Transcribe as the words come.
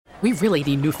We really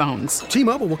need new phones.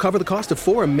 T-Mobile will cover the cost of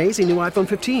 4 amazing new iPhone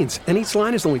 15s, and each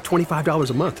line is only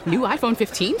 $25 a month. New iPhone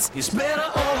 15s? It's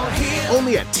better over here.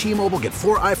 Only at T-Mobile, get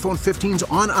 4 iPhone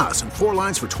 15s on us and 4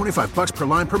 lines for $25 per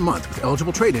line per month with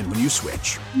eligible trade-in when you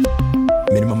switch.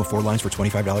 Minimum of 4 lines for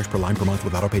 $25 per line per month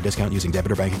with autopay discount using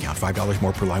debit or bank account. $5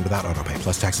 more per line without autopay,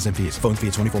 plus taxes and fees. Phone fee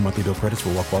at 24 monthly bill credits for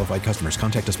well-qualified customers.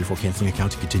 Contact us before canceling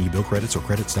account to continue bill credits or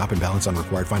credit stop and balance on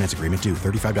required finance agreement due.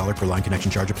 $35 per line connection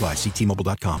charge applies. See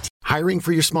T-Mobile.com. Hiring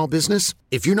for your small business?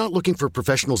 If you're not looking for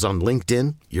professionals on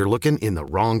LinkedIn, you're looking in the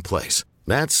wrong place.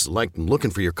 That's like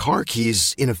looking for your car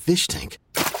keys in a fish tank.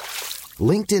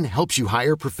 LinkedIn helps you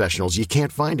hire professionals you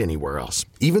can't find anywhere else,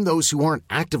 even those who aren't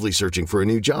actively searching for a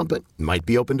new job but might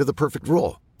be open to the perfect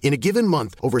role. In a given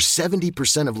month, over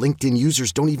 70% of LinkedIn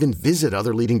users don't even visit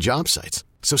other leading job sites.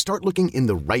 So start looking in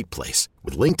the right place.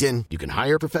 With LinkedIn, you can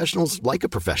hire professionals like a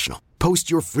professional.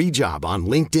 Post your free job on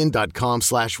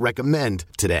linkedin.com/recommend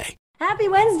today. Happy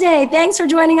Wednesday. Thanks for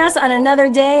joining us on another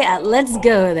day at Let's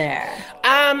Go There.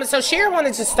 So Cher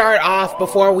wanted to start off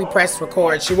before we press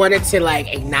record. She wanted to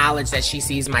acknowledge that she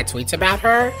sees my tweets about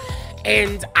her.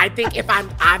 And I think if I'm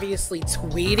obviously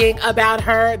tweeting about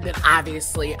her, then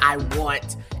obviously I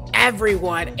want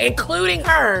everyone, including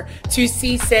her, to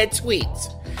see said tweet.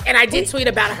 And I did tweet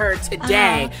about her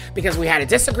today because we had a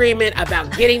disagreement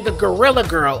about getting the Gorilla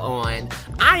Girl on.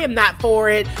 I am not for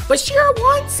it, but Cher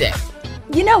wants it.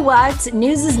 You know what?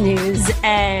 News is news,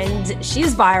 and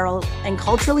she's viral and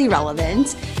culturally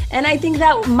relevant. And I think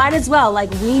that might as well,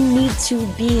 we need to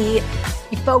be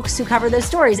folks who cover those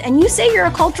stories. And you say you're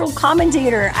a cultural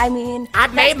commentator. I mean,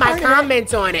 I've made my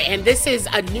comments on it, and this is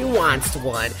a nuanced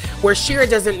one where Cher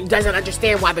doesn't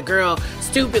understand why the girl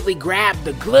stupidly grabbed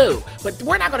the glue. But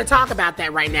we're not going to talk about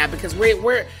that right now because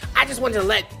I just wanted to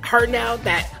let her know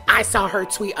that I saw her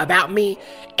tweet about me,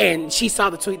 and she saw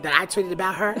the tweet that I tweeted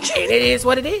about her, and it is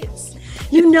what it is.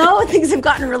 You know, things have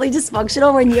gotten really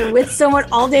dysfunctional when you're with someone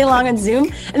all day long on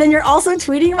Zoom, and then you're also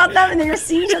tweeting about them, and then you're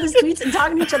seeing each other's tweets and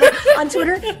talking to each other on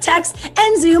Twitter, text,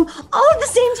 and Zoom all at the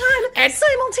same time and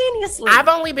simultaneously. I've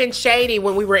only been shady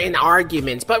when we were in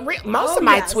arguments, but most of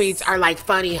my tweets are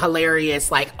funny, hilarious,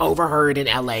 overheard in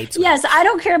LA tweets. Yes, I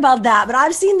don't care about that, but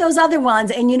I've seen those other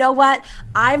ones, and you know what?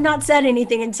 I've not said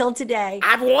anything until today.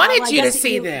 I've wanted you to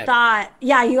see them.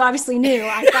 You obviously knew.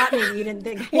 I thought maybe you didn't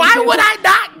think. Why would I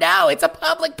not know? It's a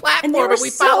public platform and we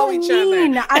follow each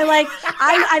other.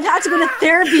 I've had to go to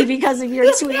therapy because of your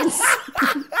tweets.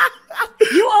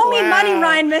 You owe me money,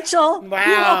 Ryan Mitchell. Wow.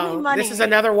 You owe me money. This is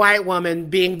another white woman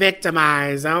being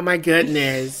victimized. Oh my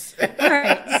goodness. All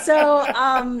right. So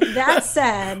that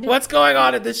said. What's going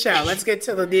on at the show? Let's get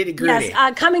to the nitty gritty.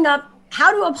 Yes. Coming up, how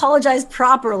to apologize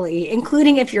properly,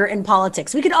 including if you're in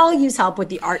politics. We could all use help with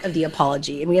the art of the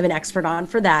apology, and we have an expert on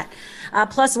for that.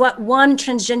 Plus, what one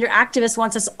transgender activist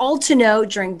wants us all to know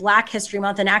during Black History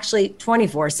Month, and actually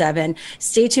 24/7.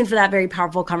 Stay tuned for that very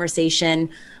powerful conversation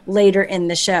later in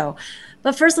the show.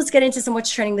 But first, let's get into what's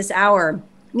trending this hour.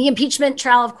 The impeachment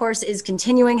trial, of course, is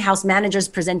continuing. House managers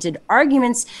presented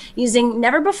arguments using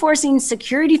never-before-seen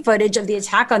security footage of the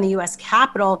attack on the U.S.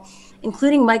 Capitol,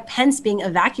 including Mike Pence being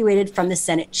evacuated from the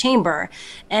Senate chamber.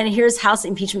 And here's House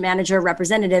Impeachment Manager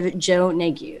Representative Joe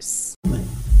Neguse.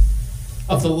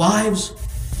 Of the lives,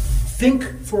 think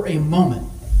for a moment,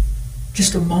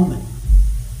 just a moment,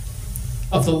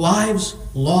 of the lives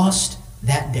lost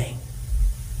that day,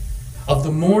 of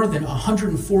the more than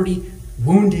 140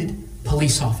 wounded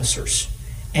police officers,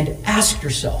 and ask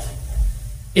yourself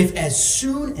if as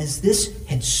soon as this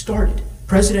had started,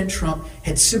 President Trump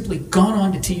had simply gone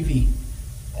onto TV,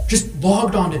 just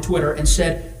logged onto Twitter and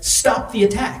said, "Stop the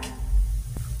attack."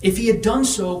 If he had done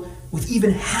so with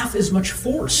even half as much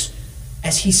force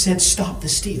as he said, "Stop the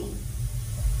steal,"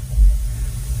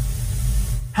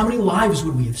 how many lives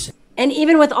would we have saved? And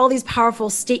even with all these powerful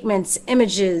statements,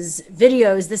 images,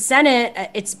 videos, the Senate,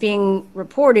 it's being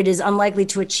reported, is unlikely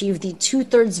to achieve the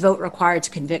 2/3 vote required to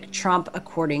convict Trump,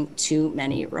 according to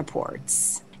many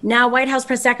reports. Now, White House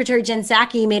Press Secretary Jen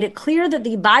Psaki made it clear that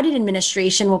the Biden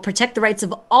administration will protect the rights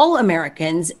of all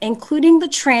Americans, including the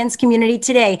trans community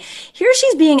today. Here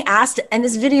she's being asked, and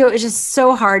this video is just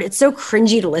so hard. It's so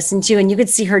cringy to listen to, and you could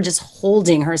see her just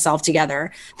holding herself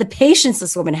together. The patience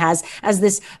this woman has as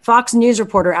this Fox News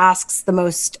reporter asks the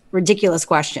most ridiculous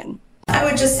question. I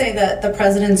would just say that the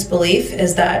president's belief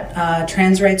is that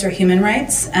trans rights are human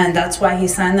rights, and that's why he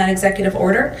signed that executive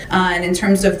order. And in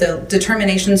terms of the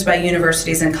determinations by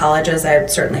universities and colleges, I would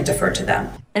certainly defer to them.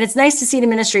 And it's nice to see an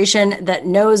administration that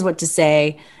knows what to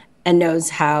say and knows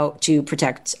how to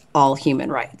protect all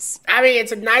human rights. I mean,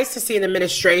 it's nice to see an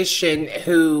administration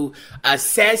who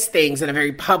says things in a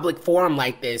very public forum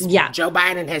like this. Yeah. Joe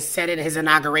Biden has said it in his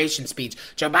inauguration speech.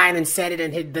 Joe Biden said it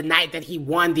in the night that he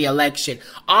won the election.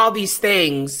 All these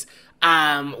things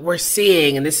we're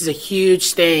seeing, and this is a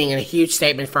huge thing and a huge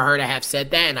statement for her to have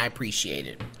said that, and I appreciate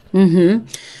it. Mm-hmm.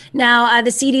 Now, the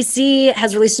CDC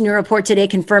has released a new report today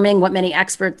confirming what many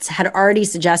experts had already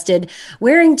suggested.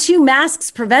 Wearing 2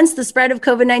 masks prevents the spread of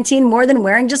COVID-19 more than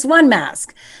wearing just 1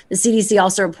 mask. The CDC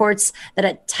also reports that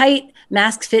a tight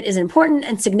mask fit is important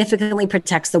and significantly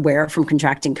protects the wearer from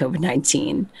contracting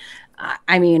COVID-19.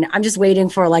 I mean, I'm just waiting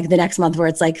for like the next month where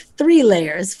it's like 3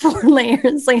 layers, 4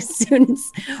 layers. Like soon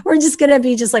as we're just going to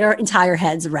be just like our entire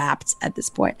heads wrapped at this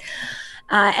point.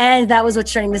 And that was what's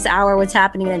trending this hour. What's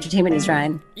happening in entertainment news,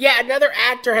 Ryan? Yeah, another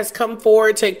actor has come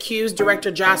forward to accuse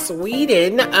director Joss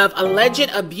Whedon of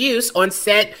alleged abuse on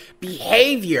set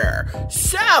behavior.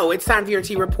 So it's time for your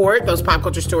T Report. Those pop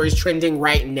culture stories trending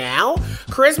right now.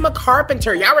 Charisma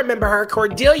Carpenter, y'all remember her,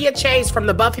 Cordelia Chase from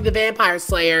the Buffy the Vampire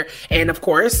Slayer, and of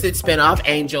course its spinoff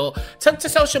Angel, took to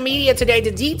social media today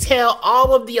to detail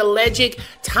all of the alleged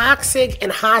toxic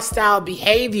and hostile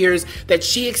behaviors that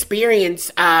she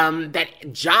experienced, that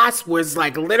Joss was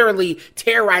like literally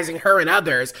terrorizing her and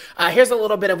others. Here's a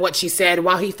little bit of what she said.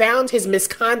 While he found his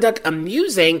misconduct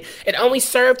amusing, it only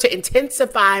served to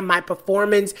intensify my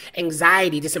performance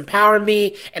anxiety, disempower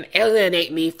me, and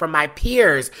alienate me from my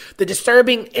peers. The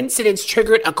disturbing incidents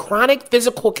triggered a chronic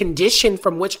physical condition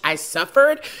from which I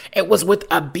suffered. It was with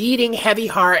a beating, heavy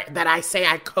heart that I say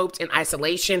I coped in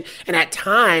isolation and at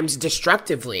times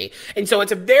destructively. And so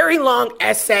it's a very long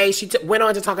essay. She went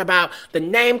on to talk about the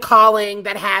name calling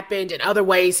that happened and other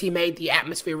ways he made the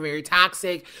atmosphere very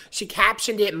toxic. She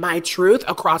captioned it "My Truth"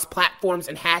 across platforms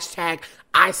and hashtag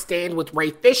I stand with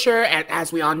Ray Fisher. And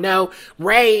as we all know,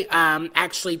 Ray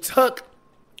actually took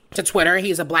to Twitter.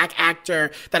 He's a Black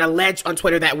actor that alleged on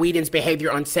Twitter that Whedon's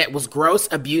behavior on set was gross,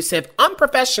 abusive,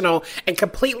 unprofessional, and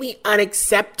completely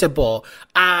unacceptable.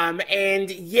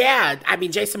 And yeah, I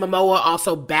mean, Jason Momoa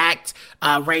also backed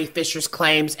Ray Fisher's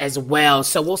claims as well.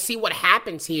 So we'll see what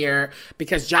happens here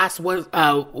because Joss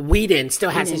Whedon still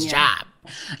has his job.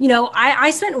 You know,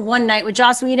 I spent one night with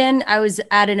Joss Whedon. I was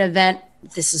at an event.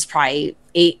 This is probably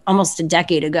almost a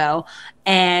decade ago.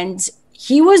 And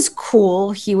he was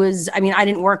cool. He was, I mean, I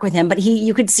didn't work with him, but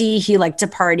you could see he liked to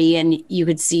party and you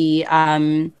could see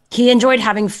he enjoyed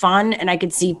having fun. And I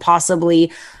could see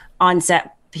possibly on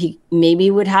set, he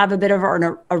maybe would have a bit of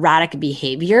an erratic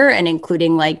behavior, and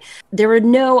including like there were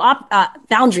no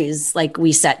boundaries like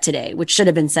we set today, which should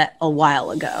have been set a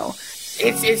while ago.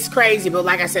 It's crazy, but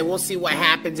like I said, we'll see what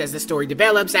happens as the story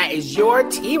develops. That is your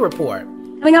T Report.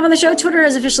 Coming up on the show, Twitter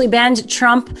has officially banned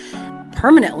Trump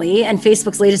permanently, and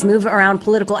Facebook's latest move around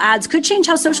political ads could change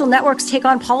how social networks take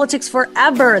on politics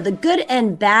forever. The good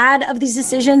and bad of these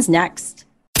decisions next.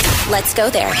 Let's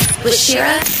go there with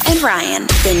Shira and Ryan,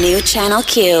 the new Channel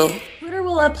Q. Twitter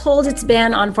will uphold its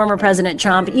ban on former President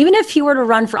Trump, even if he were to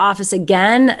run for office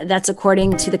again. That's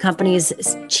according to the company's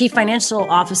chief financial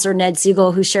officer, Ned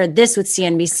Siegel, who shared this with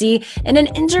CNBC in an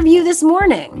interview this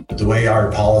morning. The way our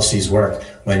policies work,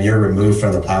 when you're removed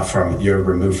from the platform, you're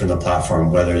removed from the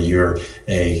platform, whether you're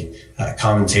a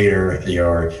commentator,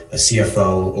 you're a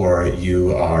CFO, or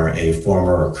you are a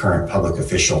former or current public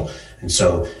official. And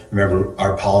so remember,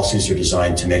 our policies are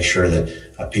designed to make sure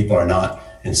that people are not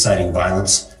inciting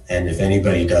violence. And if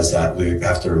anybody does that, we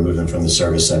have to remove them from the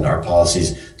service, and our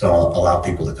policies don't allow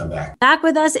people to come back. Back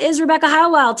with us is Rebecca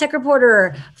Howell, tech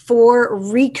reporter for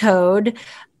Recode.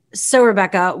 So,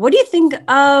 Rebecca, what do you think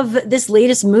of this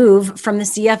latest move from the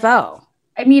CFO?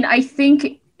 I mean, I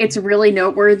think it's really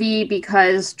noteworthy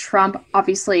because Trump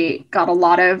obviously got a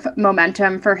lot of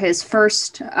momentum for his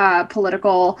first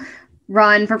political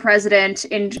run for president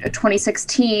in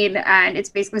 2016. And it's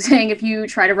basically saying if you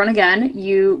try to run again,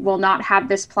 you will not have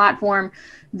this platform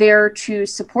there to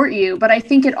support you. But I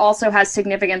think it also has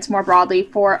significance more broadly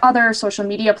for other social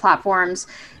media platforms,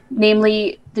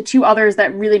 namely the two others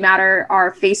that really matter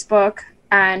are Facebook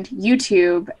and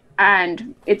YouTube.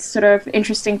 And it's sort of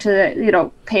interesting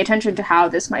to, pay attention to how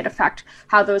this might affect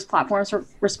how those platforms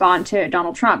respond to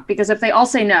Donald Trump. Because if they all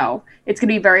say no, it's going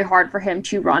to be very hard for him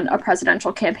to run a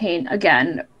presidential campaign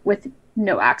again with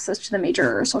no access to the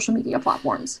major social media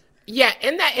platforms. Yeah,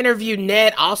 in that interview,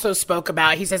 Ned also spoke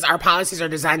about, he says, our policies are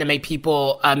designed to make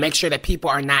people, make sure that people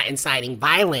are not inciting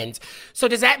violence. So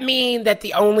does that mean that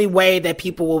the only way that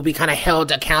people will be kind of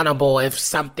held accountable if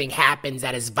something happens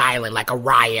that is violent, like a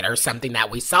riot or something that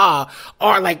we saw,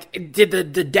 or like did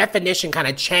the definition kind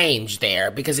of change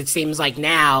there? Because it seems like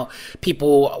now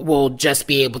people will just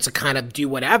be able to kind of do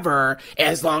whatever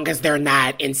as long as they're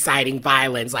not inciting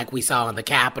violence like we saw in the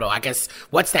Capitol. I guess,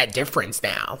 what's that difference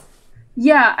now?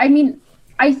 Yeah, I mean,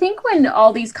 I think when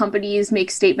all these companies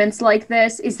make statements like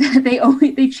this is that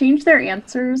they change their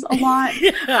answers a lot.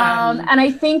 And I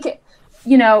think,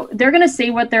 they're going to say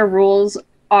what their rules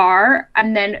are,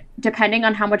 and then depending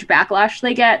on how much backlash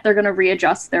they get, they're going to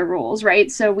readjust their rules,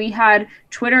 right? So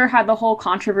Twitter had the whole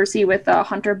controversy with the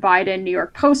Hunter Biden New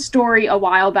York Post story a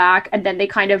while back, and then they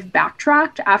kind of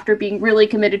backtracked after being really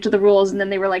committed to the rules, and then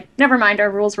they were like, never mind,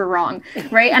 our rules were wrong,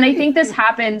 right? And I think this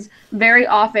happens very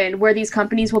often where these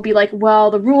companies will be like,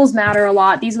 well, the rules matter a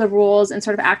lot, these are the rules, and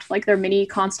sort of act like they're mini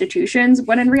constitutions,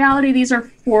 when in reality, these are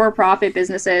for-profit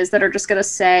businesses that are just going to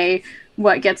say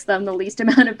what gets them the least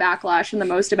amount of backlash and the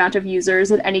most amount of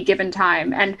users at any given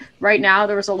time. And right now,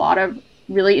 there was a lot of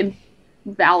really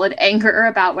valid anger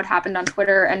about what happened on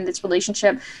Twitter and its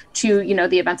relationship to,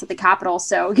 the events at the Capitol.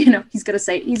 So, he's going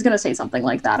to say something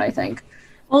like that, I think.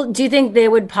 Well, do you think they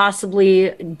would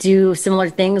possibly do similar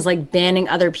things like banning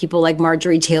other people like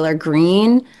Marjorie Taylor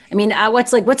Greene? I mean,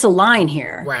 what's the line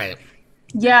here? Right.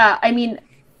 Yeah, I mean,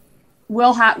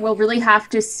 we'll really have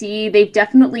to see. They've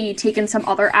definitely taken some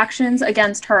other actions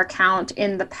against her account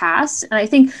in the past. And I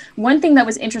think one thing that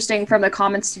was interesting from the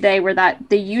comments today were that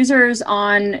the users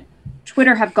on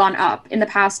Twitter have gone up in the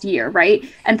past year, right?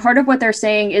 And part of what they're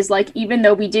saying is like, even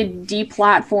though we did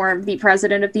deplatform the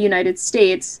president of the United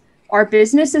States, our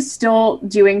business is still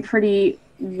doing pretty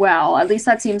well. At least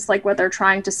that seems like what they're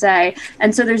trying to say.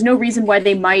 And so there's no reason why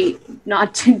they might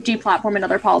not deplatform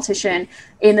another politician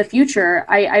in the future.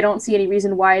 I don't see any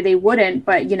reason why they wouldn't,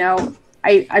 but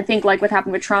I think like what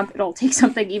happened with Trump, it'll take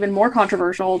something even more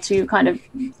controversial to kind of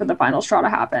for the final straw to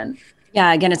happen.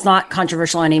 Yeah, again, it's not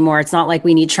controversial anymore. It's not like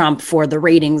we need Trump for the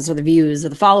ratings or the views or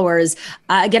the followers.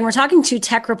 Again, we're talking to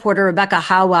tech reporter Rebecca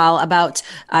Howell about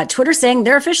Twitter saying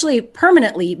they're officially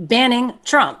permanently banning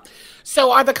Trump.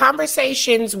 So are the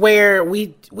conversations where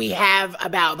we have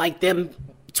about like them,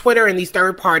 Twitter and these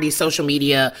third-party social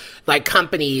media like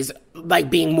companies like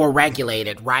being more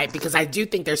regulated, right? Because I do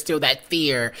think there's still that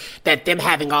fear that them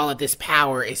having all of this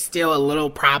power is still a little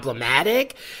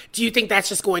problematic. Do you think that's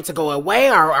just going to go away,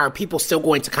 or are people still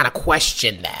going to kind of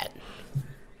question that?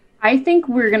 I think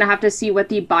we're going to have to see what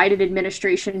the Biden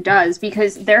administration does,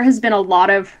 because there has been a lot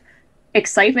of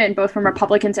excitement both from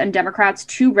Republicans and Democrats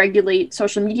to regulate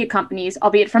social media companies,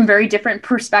 albeit from very different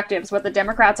perspectives. What the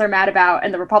Democrats are mad about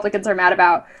and the Republicans are mad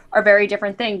about are very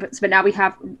different things. But now we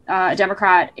have a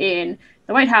Democrat in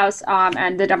the White House,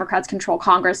 and the Democrats control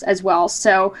Congress as well.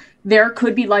 So there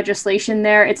could be legislation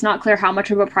there. It's not clear how much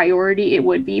of a priority it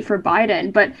would be for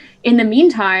Biden. But in the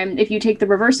meantime, if you take the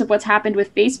reverse of what's happened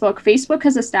with Facebook, Facebook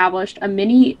has established a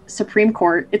mini Supreme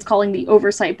Court. It's calling the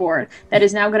Oversight Board that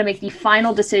is now going to make the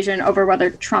final decision over whether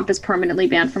Trump is permanently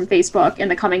banned from Facebook in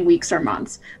the coming weeks or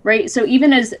months, right? So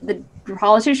even as the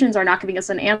politicians are not giving us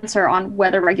an answer on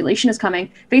whether regulation is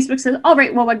coming, Facebook says, all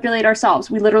right, we'll regulate ourselves.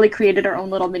 We literally created our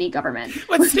own little mini government.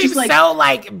 It seems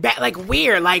so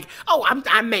weird. Like, oh,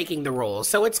 I'm making the rules,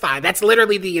 so it's fine. That's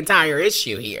literally the entire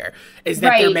issue here, is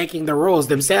that they're making the rules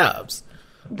themselves.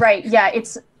 Right. Yeah.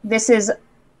 This is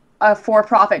a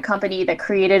for-profit company that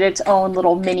created its own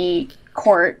little mini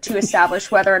court to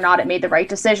establish whether or not it made the right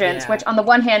decisions, which on the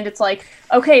one hand, it's like,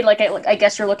 okay, like I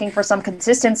guess you're looking for some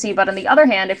consistency. But on the other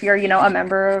hand, if you're, a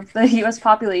member of the U.S.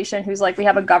 population who's like, we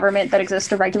have a government that exists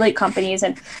to regulate companies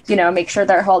and, make sure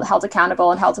they're held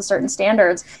accountable and held to certain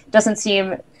standards, it doesn't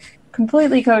seem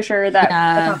completely kosher that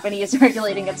the company is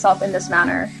regulating itself in this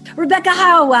manner. Rebecca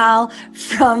Howell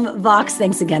from Vox,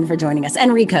 thanks again for joining us.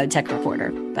 Enrico, tech reporter,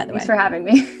 by the way. Thanks for having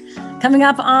me. Coming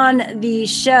up on the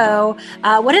show,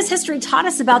 what has history taught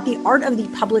us about the art of the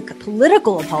public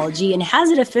political apology, and has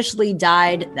it officially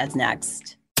died? That's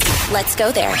next. Let's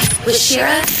go there with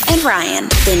Shira and Ryan,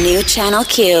 the new Channel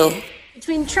Q.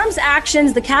 Between Trump's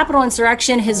actions, the Capitol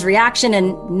insurrection, his reaction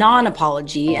and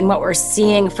non-apology, and what we're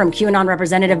seeing from QAnon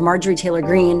Representative Marjorie Taylor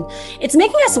Greene, it's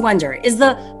making us wonder, is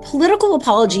the political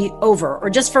apology over,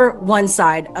 or just for one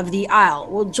side of the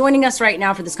aisle? Well, joining us right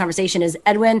now for this conversation is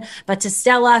Edwin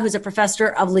Battistella, who's a professor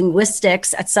of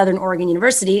linguistics at Southern Oregon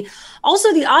University,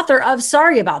 also the author of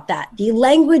Sorry About That, The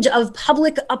Language of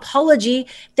Public Apology.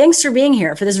 Thanks for being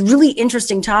here for this really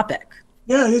interesting topic.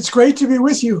 Yeah, it's great to be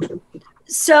with you.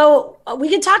 So we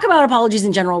can talk about apologies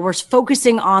in general. We're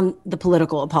focusing on the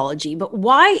political apology, but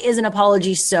why is an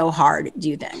apology so hard, do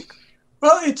you think?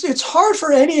 Well, it's hard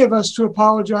for any of us to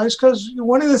apologize because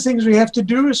one of the things we have to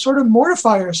do is sort of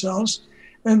mortify ourselves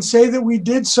and say that we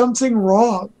did something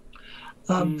wrong.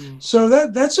 So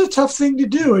that's a tough thing to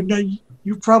do. And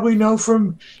you probably know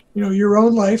from your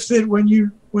own life that when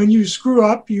you screw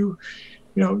up, you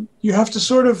have to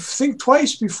sort of think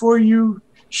twice before you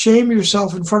shame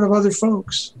yourself in front of other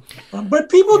folks. But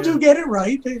people do get it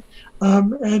right,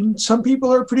 and some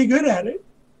people are pretty good at it.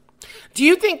 Do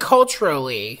you think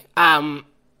culturally,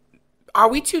 are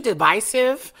we too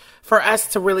divisive for us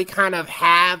to really kind of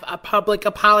have a public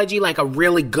apology, like a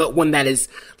really good one that is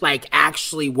like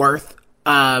actually worth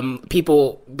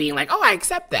people being like, oh, I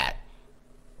accept that?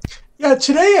 Yeah,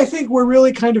 today I think we're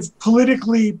really kind of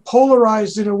politically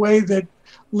polarized in a way that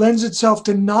lends itself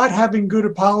to not having good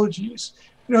apologies.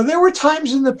 There were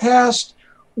times in the past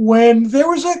when there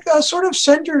was a sort of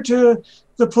center to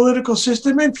the political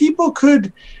system and people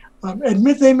could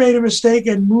admit they made a mistake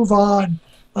and move on.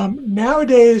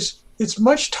 Nowadays, it's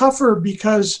much tougher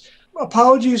because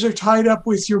apologies are tied up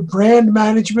with your brand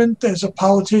management as a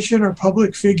politician or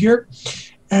public figure.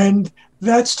 And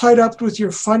that's tied up with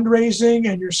your fundraising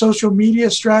and your social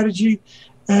media strategy.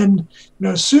 And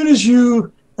as soon as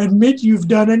you admit you've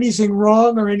done anything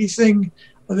wrong or anything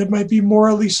that might be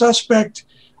morally suspect,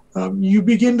 you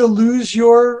begin to lose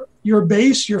your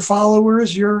base, your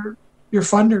followers, your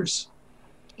funders.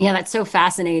 Yeah, that's so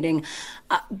fascinating.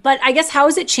 But I guess how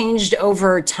has it changed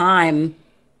over time?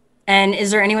 And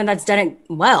is there anyone that's done it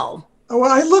well?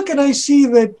 Well, I look and I see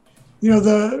that,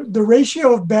 the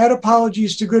ratio of bad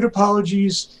apologies to good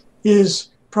apologies is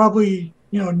probably,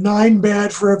 9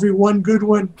 bad for every 1 good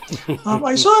one.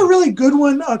 I saw a really good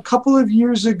one a couple of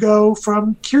years ago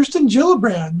from Kirsten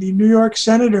Gillibrand, the New York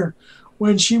senator,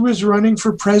 when she was running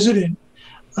for president.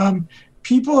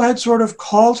 People had sort of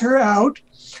called her out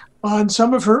on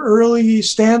some of her early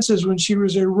stances when she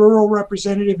was a rural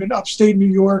representative in upstate New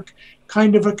York,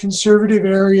 kind of a conservative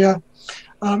area.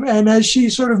 And as she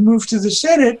sort of moved to the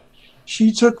Senate,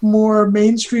 she took more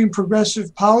mainstream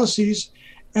progressive policies,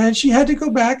 and she had to go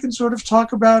back and sort of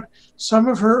talk about some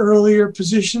of her earlier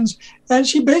positions. And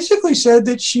she basically said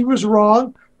that she was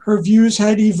wrong. Her views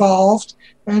had evolved,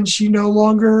 and she no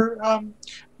longer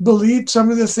believed some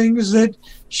of the things that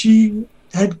she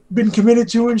had been committed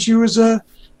to when she was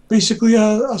basically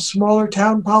a smaller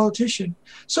town politician.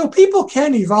 So people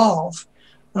can evolve.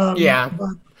 But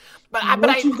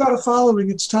once you've got a following,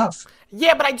 it's tough.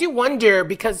 Yeah, but I do wonder,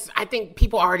 because I think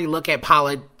people already look at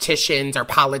politicians or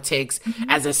politics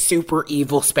as a super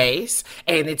evil space,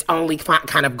 and it's only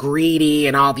kind of greedy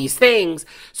and all these things.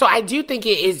 So I do think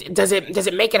does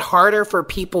it make it harder for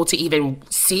people to even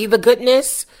see the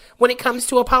goodness when it comes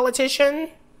to a politician?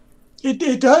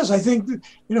 It does. I think,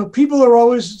 people are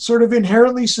always sort of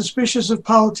inherently suspicious of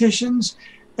politicians.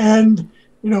 And,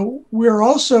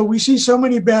 we see so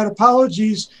many bad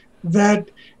apologies that,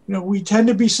 we tend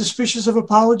to be suspicious of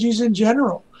apologies in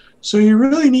general. So you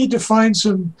really need to find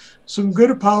some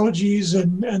good apologies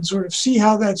and sort of see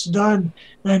how that's done.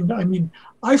 And I mean,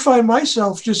 I find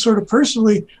myself just sort of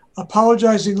personally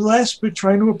apologizing less, but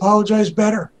trying to apologize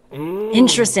better.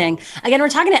 Interesting. Again, we're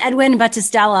talking to Edwin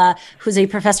Battistella, who's a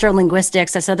professor of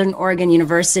linguistics at Southern Oregon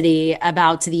University,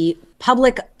 about the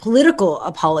public political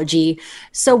apology.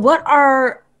 So what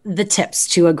are the tips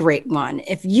to a great one?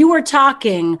 If you were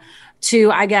talking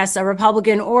to, I guess, a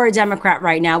Republican or a Democrat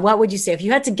right now, what would you say? If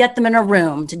you had to get them in a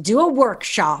room to do a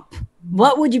workshop,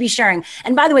 what would you be sharing?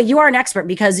 And by the way, you are an expert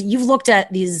because you've looked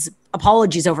at these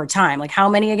apologies over time. Like how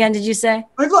many again did you say?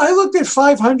 I looked at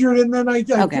 500 and then I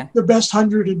picked the best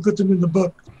 100 and put them in the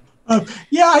book. I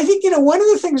think, one of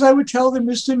the things I would tell them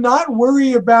is to not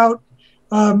worry about,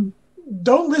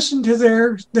 don't listen to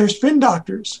their spin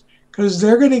doctors, because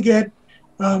they're going to get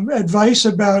advice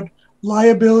about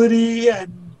liability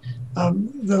and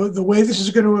the way this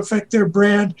is going to affect their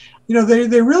brand.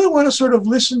 They really want to sort of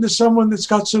listen to someone that's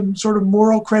got some sort of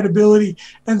moral credibility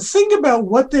and think about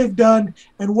what they've done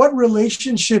and what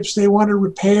relationships they want to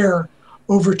repair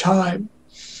over time.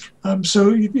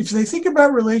 So if they think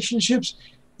about relationships,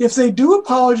 if they do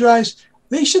apologize,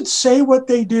 they should say what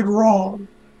they did wrong,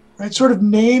 right? Sort of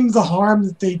name the harm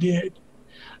that they did.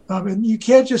 And you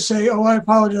can't just say, oh, I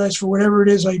apologize for whatever it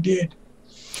is I did.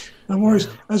 Whereas,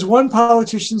 as one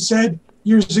politician said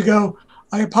years ago,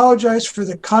 I apologize for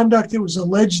the conduct it was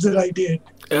alleged that I did.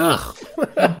 Ugh.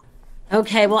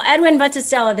 Okay, well, Edwin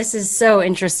Battistella, this is so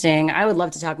interesting. I would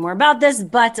love to talk more about this,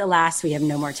 but alas, we have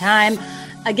no more time.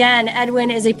 Again,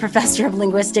 Edwin is a professor of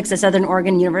linguistics at Southern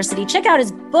Oregon University. Check out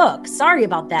his book. Sorry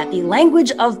about that. The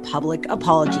Language of Public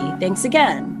Apology. Thanks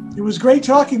again. It was great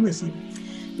talking with you.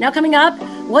 Now coming up,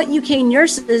 what UK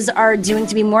nurses are doing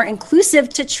to be more inclusive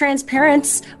to trans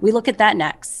parents. We look at that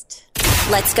next.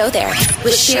 Let's go there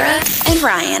with Shira and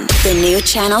Ryan, the new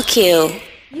Channel Q.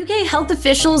 UK health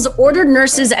officials ordered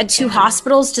nurses at 2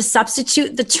 hospitals to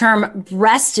substitute the term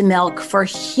breast milk for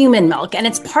human milk. And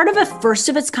it's part of a first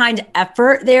of its kind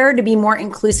effort there to be more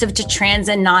inclusive to trans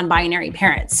and non-binary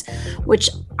parents, which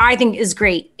I think is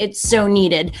great. It's so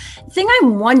needed. The thing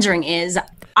I'm wondering is,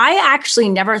 I actually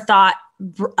never thought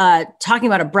talking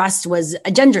about a breast was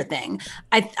a gender thing.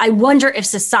 I wonder if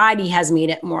society has made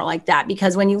it more like that,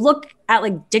 because when you look at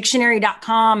like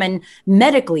dictionary.com and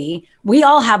medically, we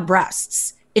all have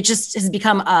breasts. It just has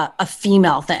become a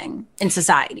female thing in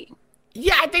society.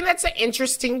 Yeah, I think that's an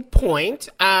interesting point.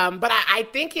 But I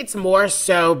think it's more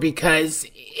so because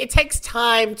it takes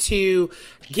time to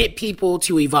get people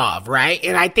to evolve, right?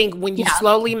 And I think when you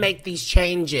slowly make these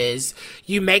changes,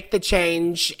 you make the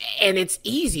change and it's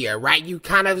easier, right? You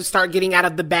kind of start getting out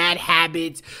of the bad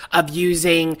habits of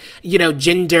using,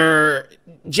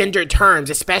 gender terms,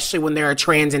 especially when there are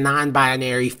trans and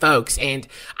non-binary folks. And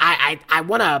I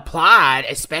want to applaud,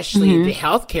 especially the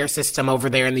healthcare system over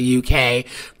there in the UK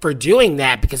for doing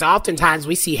that, because oftentimes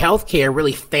we see healthcare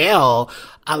really fail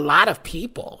a lot of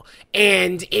people.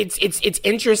 And it's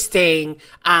interesting.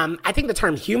 I think the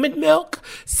term human milk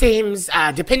seems,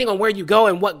 depending on where you go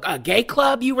and what gay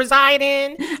club you reside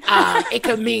in, it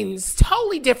could mean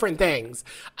totally different things.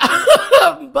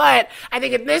 But I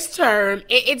think in this term,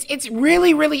 it's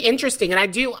really, really interesting. And I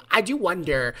do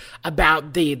wonder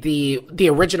about the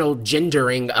original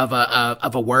gendering of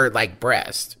a word like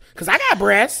breast, because I got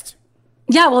breast.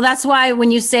 Yeah, well, that's why when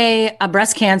you say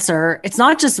breast cancer, it's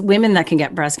not just women that can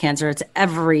get breast cancer. It's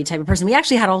every type of person. We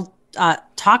actually had a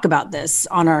talk about this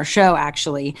on our show,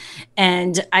 actually.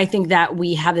 And I think that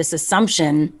we have this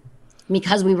assumption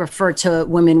because we refer to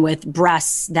women with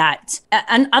breasts that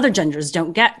and other genders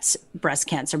don't get breast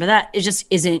cancer, but that it just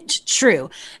isn't true.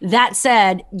 That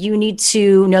said, you need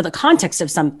to know the context of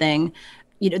something.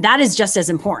 That is just as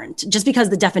important. Just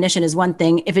because the definition is one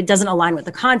thing, if it doesn't align with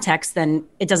the context, then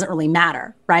it doesn't really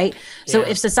matter, right? Yeah. So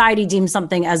if society deems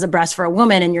something as a breast for a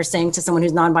woman and you're saying to someone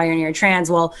who's non-binary or trans,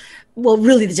 well,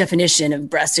 really the definition of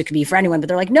breast, it could be for anyone, but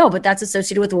they're like, no, but that's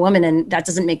associated with a woman and that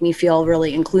doesn't make me feel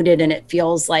really included and it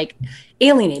feels like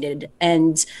alienated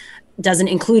and doesn't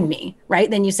include me, right?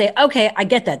 Then you say, okay, I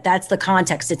get that. That's the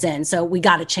context it's in. So we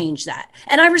got to change that.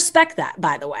 And I respect that,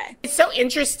 by the way. It's so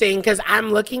interesting because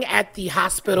I'm looking at the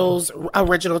hospital's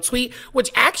original tweet, which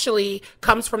actually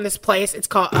comes from this place. It's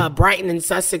called Brighton and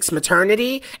Sussex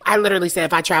Maternity. I literally said,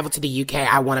 if I travel to the UK,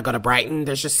 I want to go to Brighton.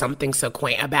 There's just something so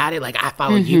quaint about it. Like I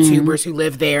follow YouTubers who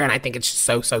live there and I think it's just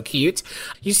so, so cute.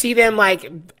 You see them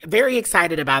like very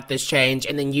excited about this change.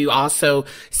 And then you also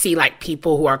see like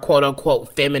people who are quote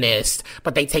unquote feminists,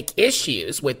 but they take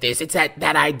issues with this. It's that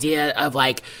idea of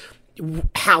like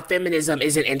how feminism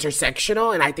isn't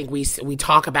intersectional. And I think we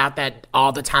talk about that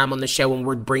all the time on the show when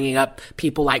we're bringing up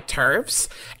people like TERFs.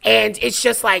 And it's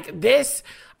just like this.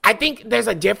 I think there's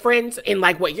a difference in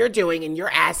like what you're doing and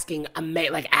you're asking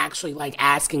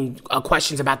asking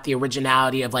questions about the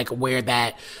originality of like where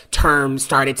that term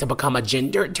started to become a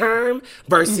gendered term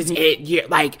versus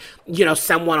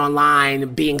someone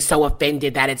online being so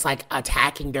offended that it's like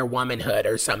attacking their womanhood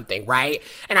or something, right?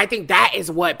 And I think that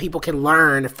is what people can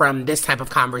learn from this type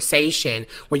of conversation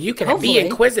where you can be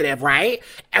inquisitive, right?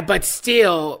 But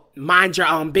still mind your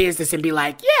own business and be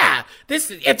like, yeah, this,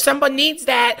 if someone needs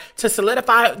that to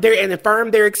solidify and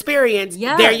affirm their experience,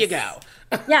 there you go.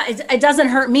 Yeah, it doesn't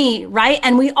hurt me, right?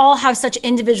 And we all have such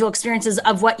individual experiences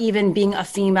of what even being a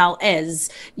female is,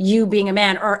 you being a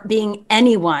man or being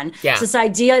anyone. Yeah. So this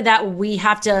idea that we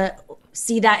have to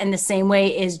see that in the same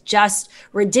way is just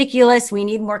ridiculous. We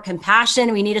need more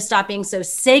compassion. We need to stop being so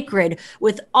sacred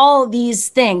with all these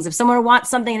things. If someone wants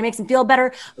something and it makes them feel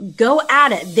better, go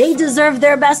at it. They deserve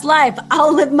their best life.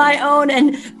 I'll live my own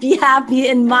and be happy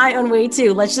in my own way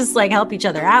too. Let's just like help each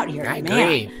other out here. I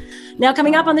agree. Now,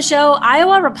 coming up on the show,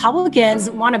 Iowa Republicans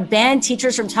want to ban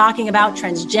teachers from talking about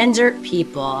transgender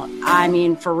people. I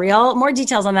mean, for real. More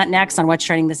details on that next on What's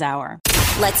Trending this hour.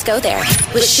 Let's go there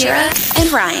with Shira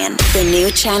and Ryan, the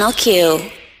new Channel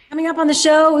Q. Coming up on the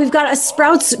show, we've got a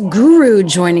Sprouts guru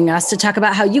joining us to talk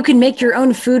about how you can make your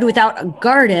own food without a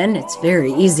garden. It's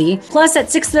very easy. Plus, at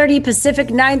 6:30 Pacific,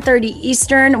 9:30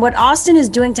 Eastern, what Austin is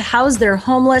doing to house their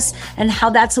homeless and how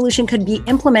that solution could be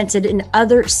implemented in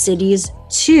other cities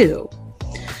too.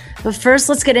 But first,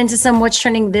 let's get into some what's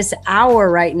trending this hour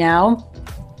right now.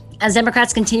 As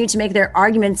Democrats continue to make their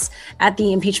arguments at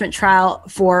the impeachment trial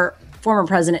for former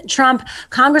President Trump,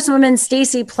 Congresswoman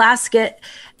Stacey Plaskett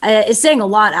is saying a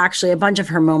lot, actually. A bunch of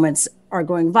her moments are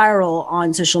going viral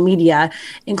on social media,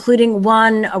 including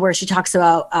one where she talks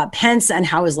about Pence and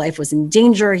how his life was in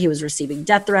danger. He was receiving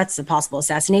death threats, a possible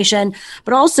assassination.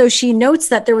 But also she notes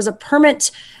that there was a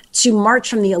permit to march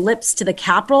from the Ellipse to the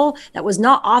Capitol that was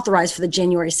not authorized for the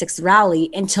January 6th rally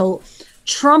until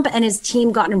Trump and his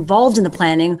team got involved in the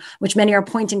planning, which many are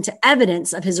pointing to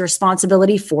evidence of his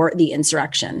responsibility for the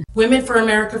insurrection. Women for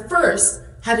America First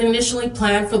had initially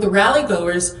planned for the rally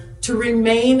goers to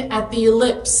remain at the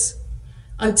Ellipse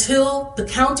until the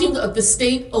counting of the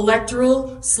state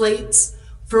electoral slates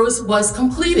was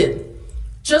completed,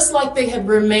 just like they had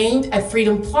remained at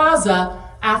Freedom Plaza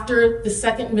after the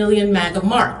 2nd Million MAGA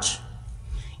March.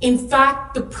 In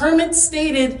fact, the permit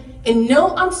stated in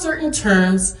no uncertain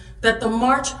terms that the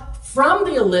march from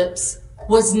the Ellipse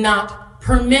was not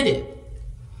permitted.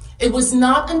 It was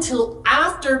not until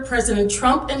after President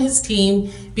Trump and his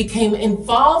team became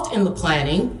involved in the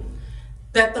planning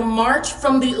that the march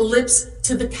from the Ellipse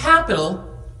to the Capitol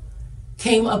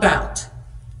came about,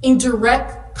 in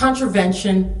direct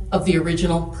contravention of the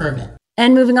original permit.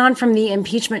 And moving on from the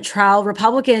impeachment trial,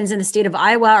 Republicans in the state of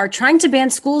Iowa are trying to ban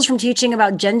schools from teaching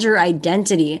about gender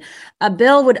identity. A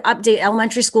bill would update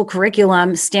elementary school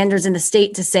curriculum standards in the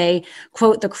state to say,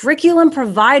 quote, the curriculum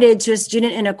provided to a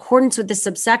student in accordance with this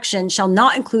subsection shall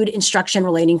not include instruction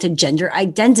relating to gender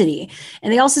identity.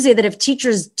 And they also say that if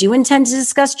teachers do intend to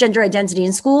discuss gender identity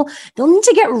in school, they'll need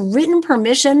to get written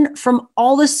permission from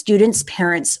all the students'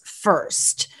 parents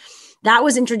first. That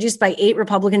was introduced by 8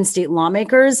 Republican state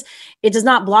lawmakers. It does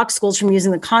not block schools from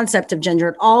using the concept of gender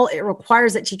at all. It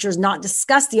requires that teachers not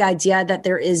discuss the idea that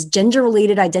there is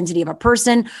gender-related identity of a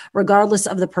person, regardless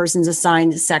of the person's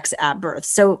assigned sex at birth.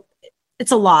 So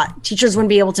it's a lot. Teachers wouldn't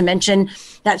be able to mention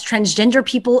that transgender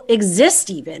people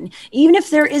exist even if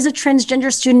there is a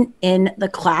transgender student in the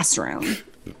classroom.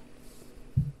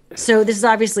 So this is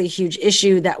obviously a huge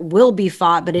issue that will be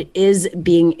fought, but it is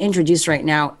being introduced right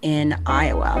now in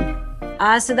Iowa.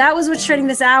 So that was what's trending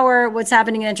this hour. What's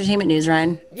happening in entertainment news,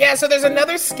 Ryan? Yeah, so there's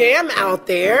another scam out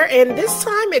there, and this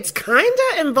time it's kind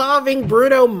of involving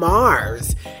Bruno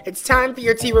Mars. It's time for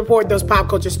your T Report, those pop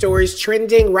culture stories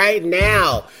trending right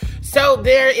now. So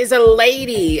there is a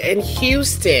lady in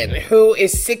Houston who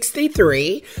is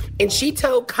 63, and she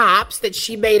told cops that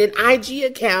she made an IG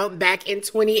account back in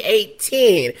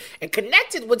 2018 and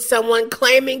connected with someone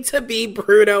claiming to be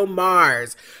Bruno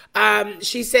Mars.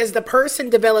 She says the person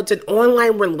developed an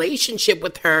online relationship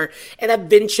with her and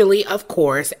eventually, of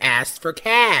course, asked for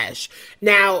cash.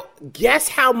 Now, guess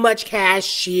how much cash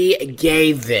she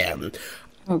gave them?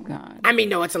 Oh, God. I mean,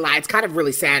 no, it's a lie. It's kind of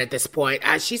really sad at this point.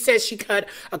 She says she cut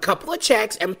a couple of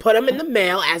checks and put them in the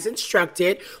mail as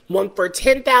instructed, one for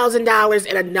 $10,000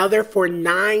 and another for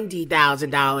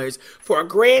 $90,000 for a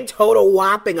grand total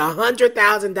whopping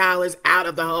 $100,000 out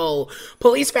of the hole.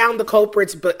 Police found the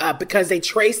culprits because they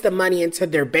traced the money into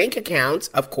their bank accounts,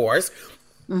 of course.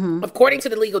 Mm-hmm. According to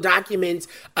the legal documents,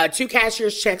 2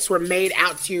 cashier's checks were made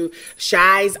out to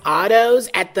Shy's Autos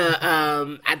at the,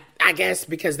 I guess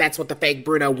because that's what the fake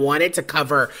Bruno wanted to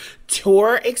cover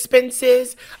tour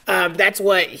expenses. That's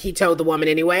what he told the woman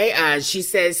anyway. She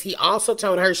says he also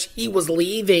told her he was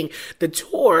leaving the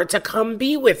tour to come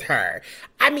be with her.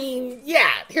 I mean, yeah,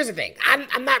 here's the thing.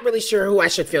 I'm not really sure who I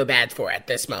should feel bad for at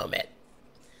this moment.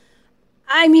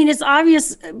 I mean, it's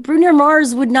obvious Bruno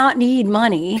Mars would not need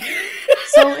money.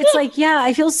 So it's like, yeah,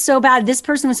 I feel so bad. This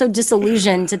person was so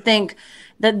disillusioned to think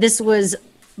that this was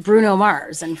Bruno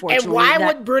Mars, unfortunately. And why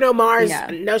would Bruno Mars,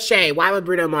 no shade, why would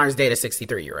Bruno Mars date a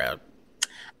 63-year-old?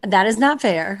 That is not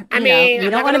fair. I mean, we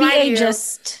don't want to be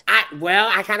ageist.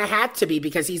 I kind of have to be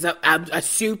because he's a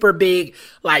super big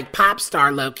like pop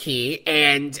star, low key,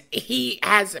 and he's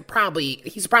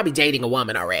probably dating a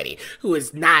woman already who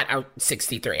is not a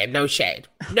 63. And no shade,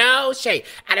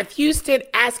 Out of Houston,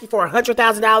 asking for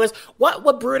 $100,000. What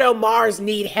would Bruno Mars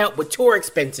need help with tour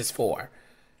expenses for?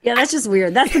 Yeah, that's just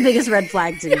weird. That's the biggest red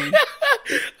flag to me.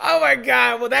 Oh my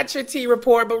God. Well, that's your T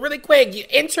Report. But really quick, you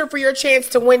enter for your chance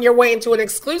to win your way into an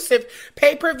exclusive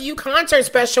pay-per-view concert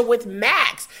special with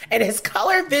Max and his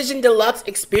Color Vision Deluxe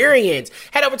experience.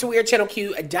 Head over to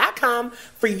WeirdChannelQ.com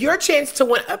for your chance to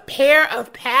win a pair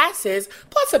of passes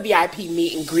plus a VIP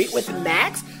meet and greet with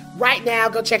Max. Right now,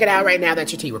 go check it out right now.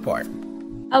 That's your T Report.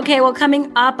 Okay, well,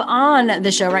 coming up on the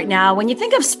show right now, when you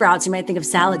think of Sprouts, you might think of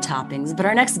salad toppings, but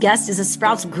our next guest is a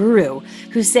Sprouts guru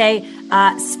who say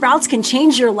Sprouts can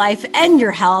change your life and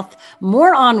your health.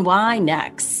 More on why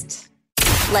next.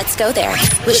 Let's go there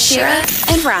with Shira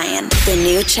and Ryan, the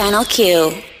new Channel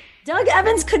Q. Doug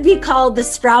Evans could be called the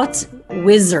Sprout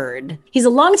Wizard. He's a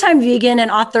longtime vegan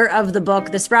and author of the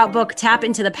book, The Sprout Book, Tap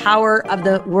into the Power of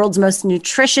the World's Most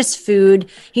Nutritious Food.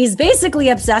 He's basically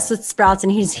obsessed with sprouts,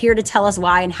 and he's here to tell us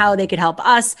why and how they could help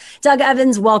us. Doug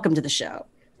Evans, welcome to the show.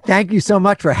 Thank you so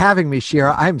much for having me,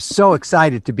 Shira. I'm so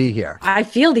excited to be here. I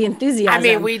feel the enthusiasm. I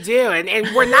mean, we do.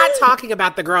 And we're not talking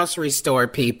about the grocery store,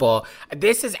 people.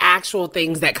 This is actual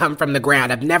things that come from the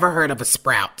ground. I've never heard of a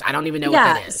sprout. I don't even know what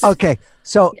that is. Okay.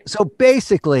 So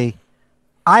basically,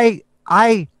 I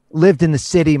lived in the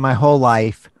city my whole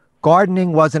life.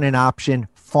 Gardening wasn't an option.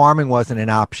 Farming wasn't an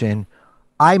option.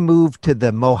 I moved to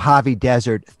the Mojave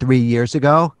Desert 3 years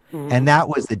ago, and that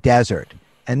was the desert.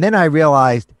 And then I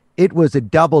realized it was a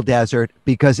double desert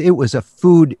because it was a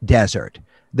food desert.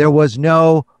 There was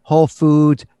no Whole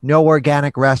Foods, no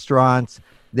organic restaurants.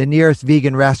 The nearest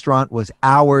vegan restaurant was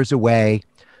hours away.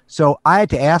 So I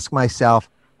had to ask myself,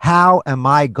 how am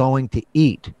I going to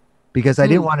eat? Because I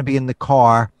didn't want to be in the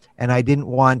car and I didn't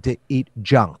want to eat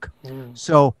junk.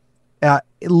 So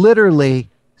literally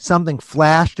something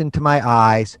flashed into my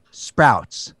eyes,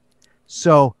 sprouts.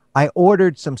 So I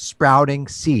ordered some sprouting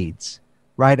seeds.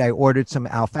 Right, I ordered some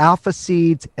alfalfa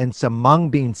seeds and some mung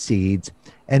bean seeds.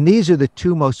 And these are the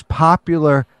two most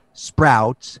popular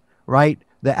sprouts, right?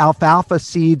 The alfalfa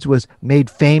seeds was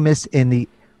made famous in the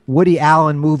Woody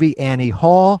Allen movie Annie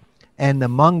Hall. And the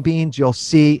mung beans you'll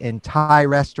see in Thai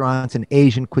restaurants and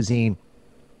Asian cuisine.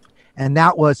 And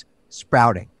that was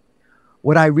sprouting.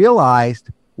 What I realized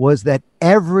was that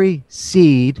every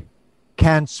seed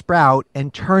can sprout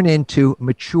and turn into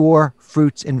mature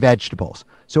fruits and vegetables.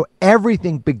 So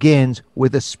everything begins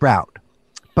with a sprout.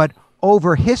 But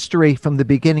over history, from the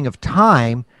beginning of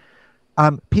time,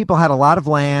 people had a lot of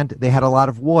land, they had a lot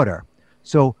of water.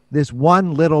 So this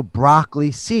one little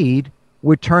broccoli seed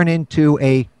would turn into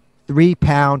a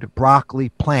 3-pound broccoli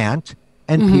plant,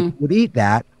 and people would eat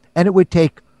that, and it would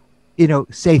take,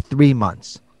 say 3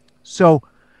 months. So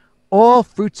all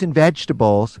fruits and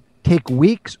vegetables take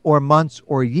weeks or months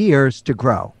or years to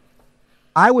grow.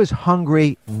 I was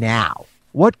hungry now.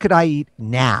 What could I eat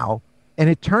now? And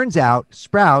it turns out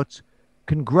sprouts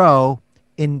can grow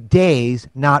in days,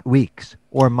 not weeks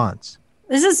or months.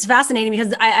 This is fascinating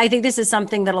because I think this is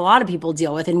something that a lot of people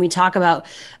deal with. And we talk about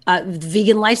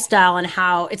vegan lifestyle and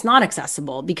how it's not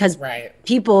accessible because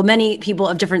many people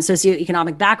of different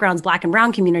socioeconomic backgrounds, Black and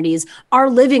brown communities, are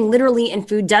living literally in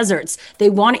food deserts. They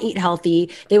want to eat healthy.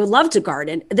 They would love to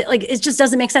garden. It just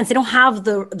doesn't make sense. They don't have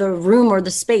the room or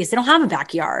the space. They don't have a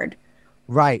backyard.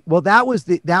 Right. Well, that was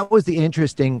the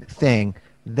interesting thing,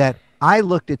 that I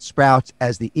looked at sprouts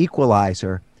as the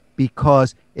equalizer,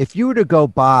 because if you were to go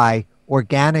buy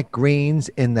organic greens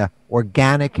in the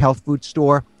organic health food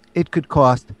store, it could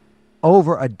cost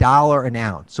over $1 an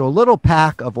ounce. So a little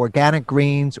pack of organic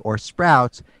greens or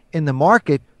sprouts in the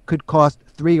market could cost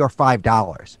 $3 or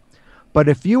 $5. But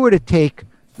if you were to take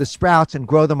the sprouts and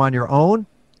grow them on your own,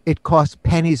 it costs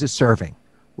pennies a serving,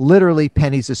 literally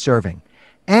pennies a serving.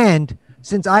 And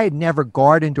since I had never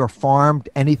gardened or farmed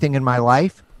anything in my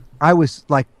life, I was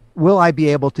like, will I be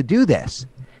able to do this?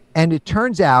 And it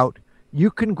turns out you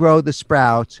can grow the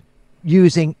sprouts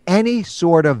using any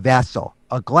sort of vessel,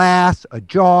 a glass, a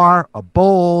jar, a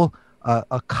bowl,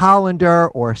 a colander,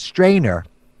 or a strainer.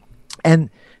 And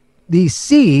these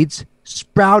seeds,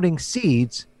 sprouting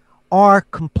seeds, are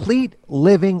complete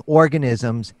living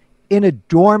organisms in a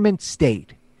dormant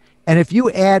state. And if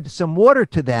you add some water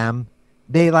to them,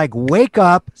 they wake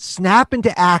up, snap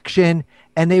into action,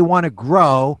 and they want to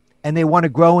grow, and they want to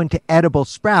grow into edible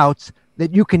sprouts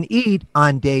that you can eat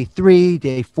on day 3,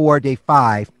 day 4, day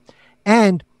 5.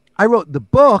 And I wrote the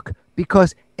book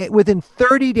because within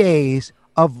 30 days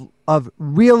of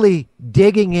really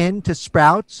digging into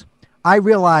sprouts, I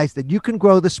realized that you can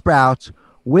grow the sprouts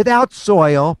without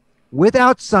soil,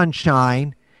 without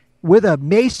sunshine, with a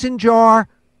mason jar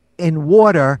in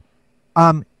water,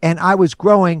 and I was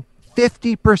growing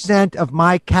 50% of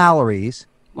my calories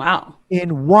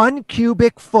in 1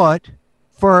 cubic foot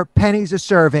for pennies a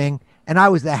serving, and I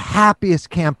was the happiest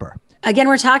camper. Again,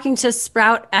 we're talking to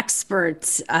sprout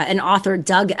expert and author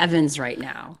Doug Evans right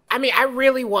now. I mean, I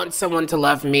really want someone to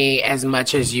love me as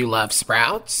much as you love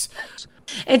sprouts.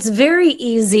 It's very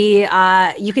easy.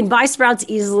 You can buy sprouts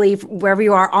easily wherever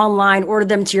you are online, order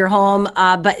them to your home.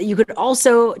 But you could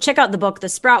also check out the book, The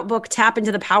Sprout Book, Tap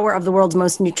into the Power of the World's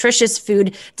Most Nutritious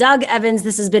Food. Doug Evans,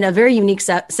 this has been a very unique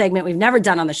segment we've never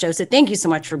done on the show. So thank you so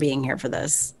much for being here for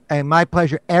this. And my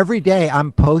pleasure. Every day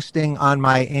I'm posting on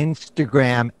my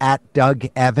Instagram @Doug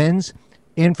Evans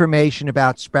information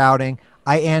about sprouting.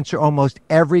 I answer almost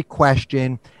every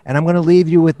question. And I'm going to leave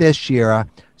you with this, Shira.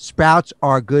 Sprouts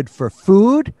are good for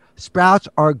food. Sprouts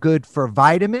are good for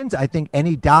vitamins. I think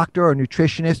any doctor or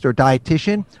nutritionist or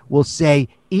dietitian will say,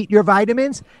 eat your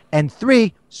vitamins. And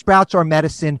 3, sprouts are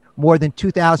medicine. More than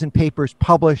 2,000 papers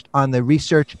published on the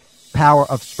research power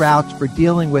of sprouts for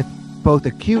dealing with both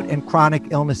acute and chronic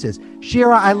illnesses.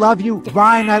 Shira, I love you.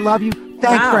 Ryan, I love you.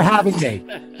 Thanks for having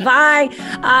me. Bye.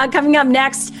 Coming up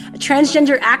next,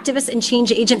 transgender activist and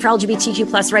change agent for LGBTQ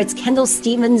plus rights, Kendall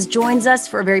Stevens, joins us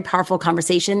for a very powerful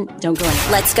conversation. Don't go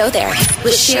anywhere. Let's go there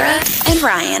with Shira and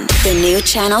Ryan, the new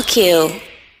Channel Q.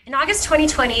 In August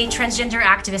 2020, transgender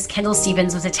activist Kendall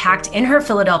Stevens was attacked in her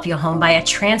Philadelphia home by a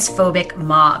transphobic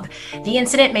mob. The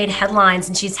incident made headlines,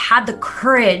 and she's had the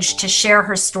courage to share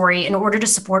her story in order to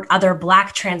support other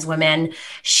Black trans women.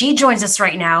 She joins us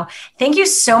right now. Thank you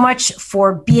so much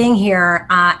for being here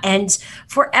and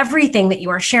for everything that you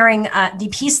are sharing. The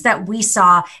piece that we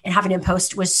saw in Huffington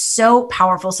Post was so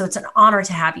powerful, so it's an honor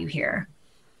to have you here.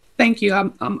 Thank you.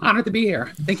 I'm honored to be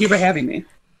here. Thank you for having me.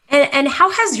 And how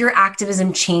has your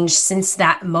activism changed since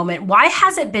that moment? Why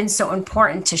has it been so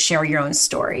important to share your own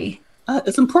story?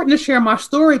 It's important to share my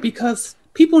story because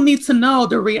people need to know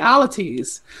the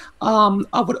realities of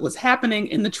what was happening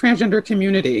in the transgender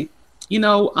community. You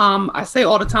know, I say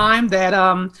all the time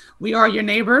that we are your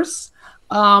neighbors.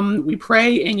 We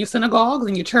pray in your synagogues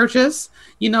and your churches.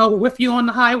 You know, we're with you on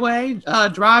the highway,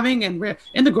 driving, and we're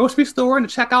in the grocery store in the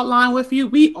checkout line with you.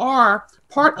 We are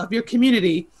part of your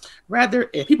community, rather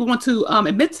if people want to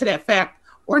admit to that fact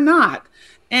or not.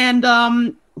 And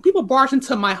people barged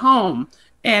into my home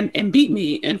and beat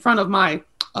me in front of my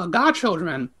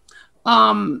godchildren.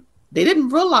 They didn't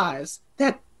realize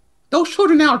that those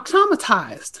children now are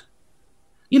traumatized.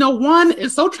 You know, one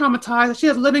is so traumatized that she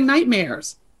has living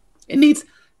nightmares. It needs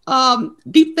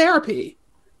deep therapy.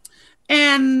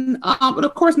 And but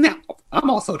of course, now I'm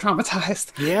also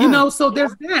traumatized. Yeah. You know, so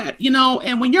there's that, you know,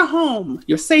 and when you're home,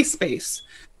 your safe space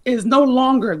is no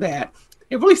longer that.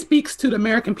 It really speaks to the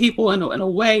American people in a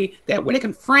way that where they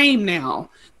can frame now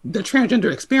the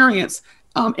transgender experience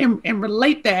and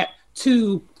relate that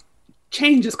to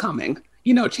changes coming,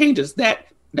 you know, changes that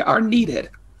are needed,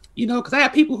 you know, because I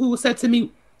have people who said to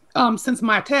me since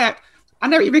my attack, I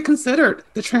never even considered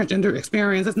the transgender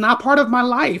experience. It's not part of my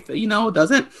life. You know, it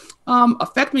doesn't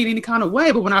affect me in any kind of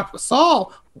way. But when I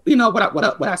saw, you know,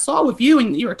 what I saw with you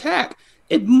and your attack,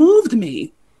 it moved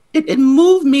me. It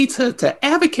moved me to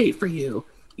advocate for you.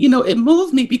 You know, it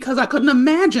moved me because I couldn't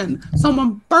imagine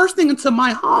someone bursting into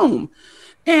my home.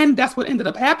 And that's what ended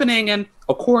up happening. And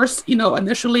of course, you know,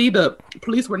 initially the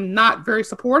police were not very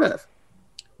supportive,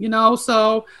 you know,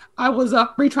 so I was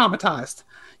re-traumatized.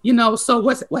 You know, so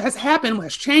what has happened, what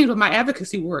has changed with my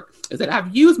advocacy work is that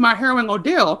I've used my heroing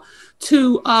ordeal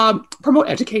to promote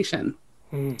education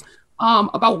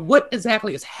about what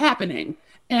exactly is happening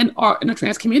in the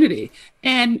trans community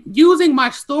and using my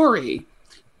story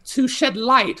to shed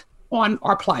light on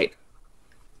our plight.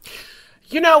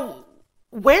 You know,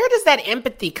 where does that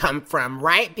empathy come from,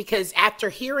 right? Because after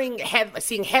seeing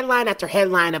headline after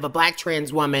headline of a Black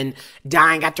trans woman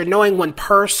dying, after knowing one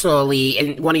personally,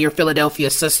 and one of your Philadelphia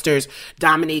sisters,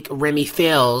 Dominique Remy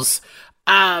Fields,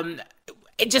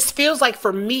 it just feels like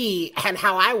for me, and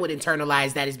how I would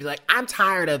internalize that is be like, I'm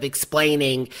tired of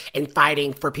explaining and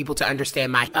fighting for people to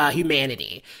understand my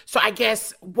humanity. So I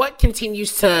guess what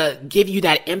continues to give you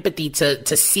that empathy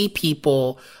to see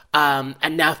people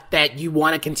enough that you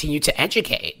want to continue to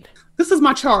educate? This is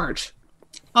my charge.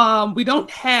 We don't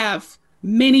have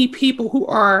many people who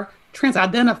are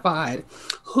trans-identified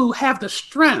who have the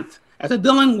strength after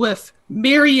dealing with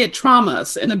myriad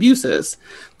traumas and abuses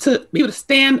to be able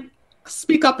to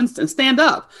speak up and stand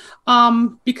up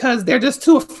because they're just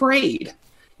too afraid.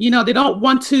 You know, they don't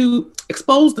want to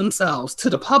expose themselves to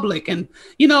the public. And,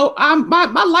 you know,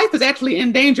 my life is actually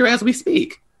in danger as we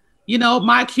speak. You know,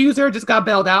 my accuser just got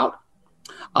bailed out.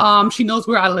 She knows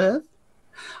where I live.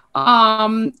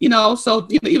 You know, so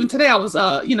even today I was,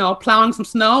 you know, plowing some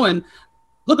snow and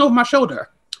looking over my shoulder.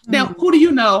 Now, who do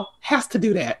you know has to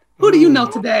do that? Who do you know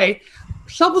today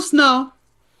shovel snow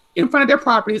in front of their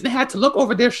properties and had to look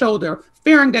over their shoulder,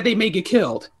 fearing that they may get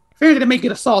killed, fearing that they may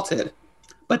get assaulted?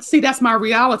 But see, that's my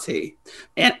reality.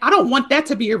 And I don't want that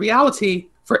to be a reality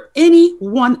for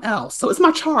anyone else. So it's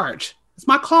my charge. It's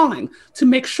my calling to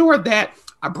make sure that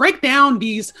I break down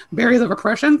these barriers of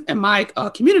oppression in my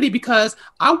community, because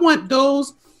I want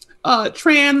those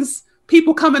trans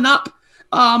people coming up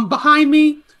behind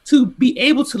me to be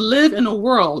able to live in a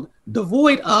world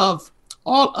devoid of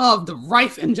all of the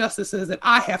rife injustices that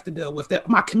I have to deal with, that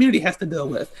my community has to deal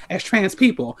with as trans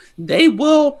people. They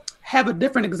will have a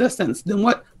different existence than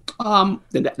what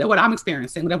than what I'm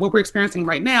experiencing, than what we're experiencing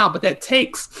right now. But that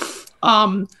takes a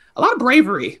lot of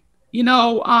bravery,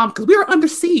 because we are under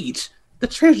siege. The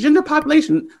transgender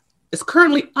population is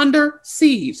currently under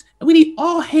siege, and we need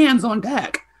all hands on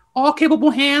deck, all capable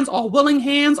hands, all willing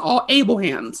hands, all able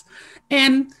hands.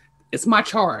 And it's my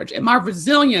charge, and my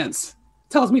resilience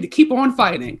tells me to keep on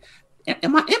fighting.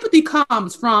 And my empathy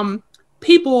comes from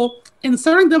people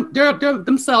inserting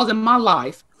themselves in my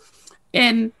life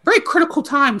in very critical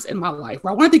times in my life,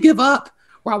 where I wanted to give up,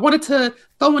 where I wanted to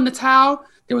throw in the towel.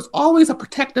 There was always a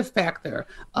protective factor,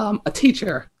 a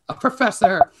teacher, a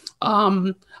professor,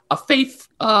 a faith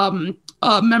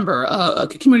member, a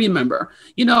community member,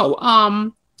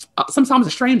 sometimes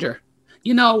a stranger,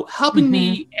 helping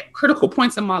me at critical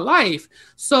points in my life.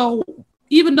 So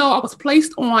even though I was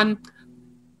placed on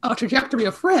a trajectory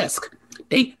of risk,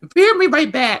 they veered me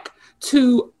right back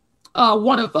to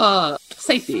one of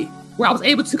safety, where I was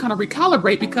able to kind of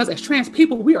recalibrate, because as trans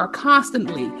people, we are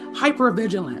constantly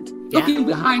hyper-vigilant, looking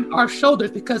behind our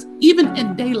shoulders, because even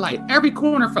in daylight, every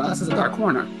corner for us is a dark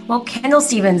corner. Well, Kendall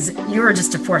Stevens, you're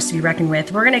just a force to be reckoned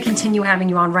with. We're going to continue having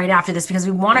you on right after this, because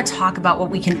we want to talk about what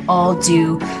we can all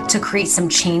do to create some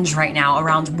change right now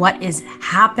around what is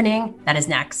happening. That is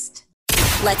next.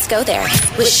 Let's go there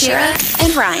with Shira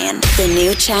and Ryan, the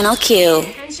new Channel Q.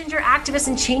 Transgender activist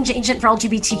and change agent for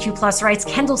LGBTQ plus rights,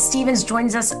 Kendall Stevens,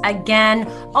 joins us again.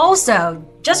 Also,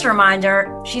 just a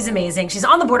reminder, she's amazing. She's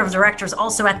on the board of directors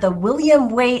also at the William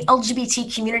Way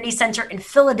LGBT Community Center in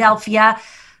Philadelphia.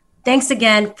 Thanks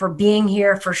again for being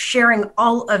here, for sharing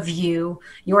all of you.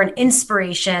 You're an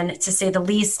inspiration, to say the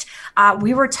least.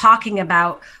 We were talking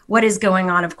about what is going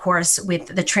on, of course, with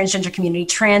the transgender community,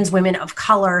 trans women of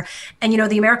color. And,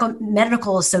 the American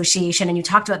Medical Association, and you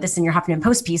talked about this in your Huffington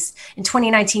Post piece, in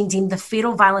 2019 deemed the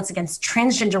fatal violence against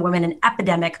transgender women an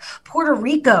epidemic. Puerto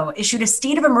Rico issued a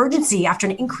state of emergency after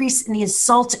an increase in the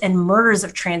assault and murders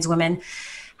of trans women.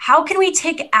 How can we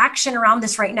take action around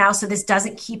this right now so this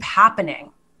doesn't keep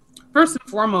happening? First and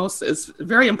foremost, it's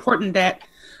very important that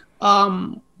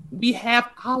we have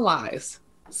allies,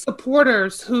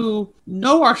 supporters who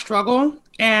know our struggle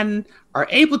and are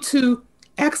able to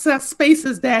access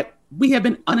spaces that we have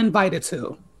been uninvited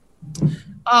to.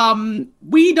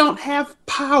 We don't have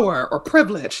power or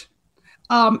privilege,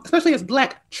 especially as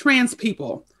Black trans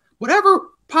people.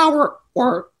 Whatever power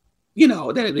or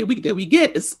that we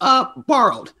get is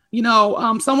borrowed.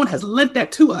 Someone has lent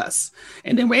that to us,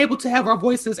 and then we're able to have our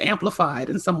voices amplified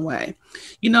in some way.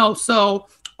 So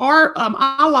our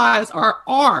allies are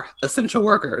our essential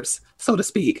workers, so to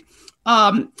speak.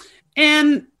 And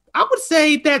I would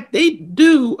say that they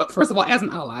do, first of all, as an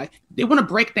ally, they want to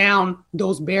break down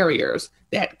those barriers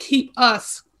that keep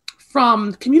us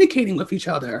from communicating with each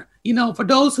other. For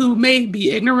those who may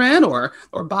be ignorant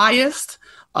or biased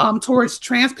towards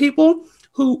trans people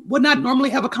who would not normally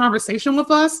have a conversation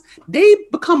with us, they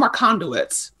become our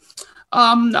conduits.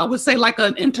 I would say like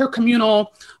an intercommunal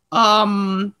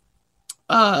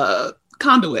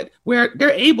conduit, where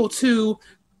they're able to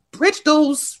bridge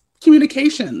those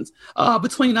communications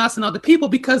between us and other people,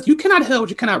 because you cannot heal what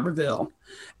you cannot reveal.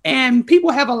 And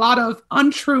people have a lot of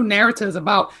untrue narratives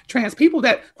about trans people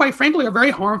that, quite frankly, are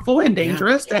very harmful and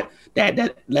dangerous, that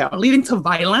are leading to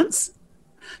violence.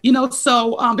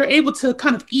 So they're able to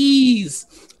kind of ease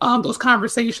those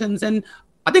conversations. And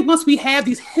I think once we have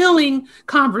these healing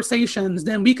conversations,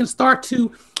 then we can start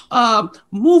to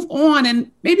move on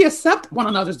and maybe accept one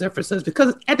another's differences.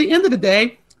 Because at the end of the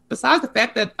day, besides the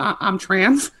fact that I'm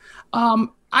trans,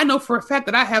 I know for a fact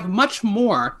that I have much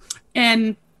more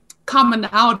in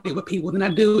commonality with people than I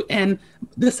do in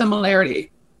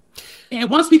dissimilarity. And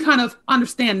once we kind of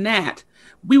understand that,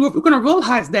 we're going to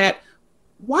realize that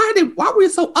why were we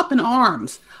so up in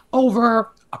arms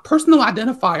over a personal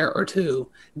identifier or two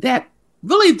that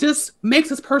really just makes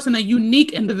this person a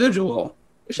unique individual?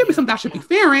 It should be something I should be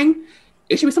fearing.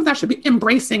 It should be something I should be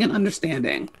embracing and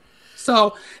understanding.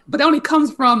 So, but that only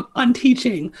comes from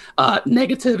unteaching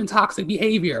negative and toxic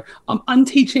behavior,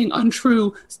 unteaching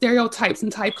untrue stereotypes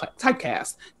and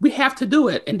typecasts. We have to do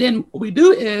it. And then what we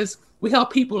do is we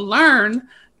help people learn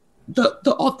the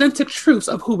authentic truths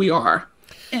of who we are.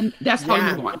 And that's how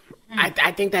you move on.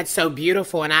 I think that's so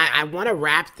beautiful. And I want to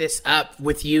wrap this up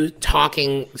with you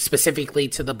talking specifically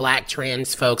to the Black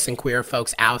trans folks and queer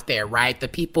folks out there, right? The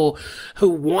people who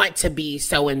want to be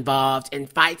so involved and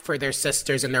fight for their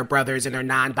sisters and their brothers and their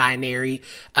non-binary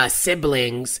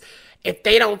siblings. If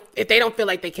they don't feel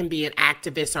like they can be an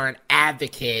activist or an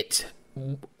advocate,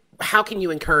 how can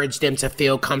you encourage them to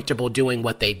feel comfortable doing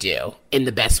what they do in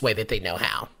the best way that they know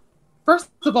how? First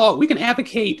of all, we can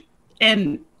advocate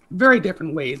in very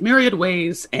different ways, myriad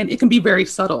ways, and it can be very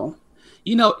subtle.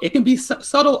 It can be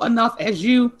subtle enough as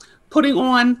you putting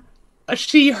on a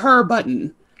she, her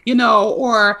button,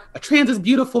 or a trans is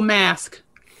beautiful mask,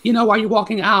 while you're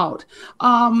walking out,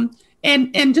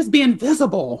 and just being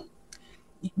visible.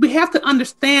 We have to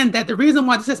understand that the reason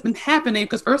why this has been happening,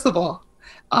 because first of all,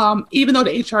 even though the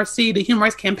HRC, the Human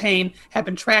Rights Campaign, have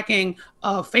been tracking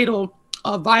fatal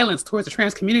violence towards the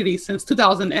trans community since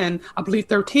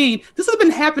 2013, this has been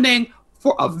happening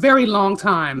for a very long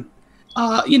time,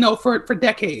 for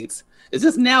decades. It's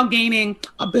just now gaining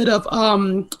a bit of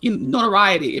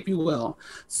notoriety, if you will.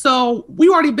 So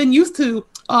we've already been used to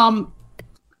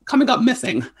coming up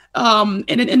missing and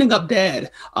then ending up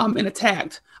dead and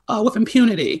attacked with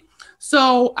impunity.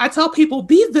 So I tell people,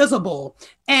 be visible,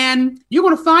 and you're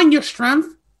going to find your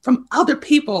strength from other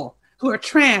people who are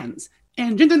trans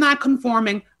and gender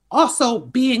non-conforming, also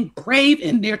being brave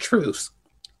in their truths.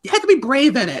 You have to be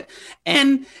brave in it.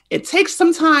 And it takes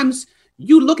sometimes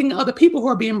you looking at other people who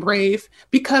are being brave,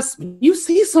 because you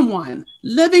see someone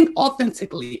living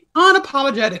authentically,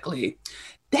 unapologetically,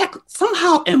 that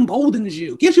somehow emboldens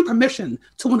you, gives you permission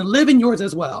to want to live in yours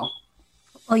as well.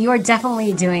 Well, you are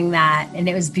definitely doing that, and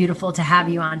it was beautiful to have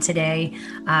you on today.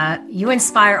 You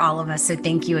inspire all of us, so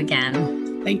thank you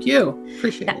again. Thank you.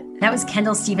 Appreciate it. That was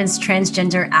Kendall Stevens,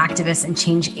 transgender activist and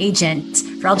change agent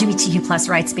for LGBTQ plus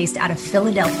rights based out of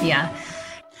Philadelphia.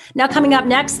 Now, coming up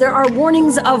next, there are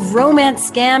warnings of romance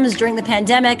scams during the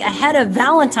pandemic ahead of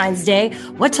Valentine's Day.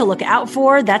 What to look out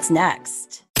for? That's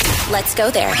next. Let's go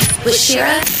there with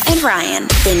Shira and Ryan,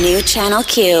 the new Channel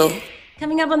Q.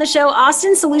 Coming up on the show,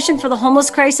 Austin's solution for the homeless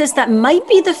crisis that might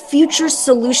be the future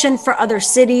solution for other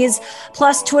cities.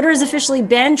 Plus, Twitter has officially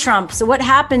banned Trump. So what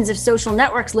happens if social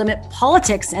networks limit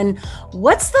politics? And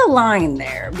what's the line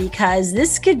there? Because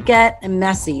this could get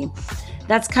messy.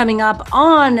 That's coming up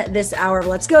on this hour.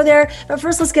 Let's go there. But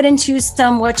first, let's get into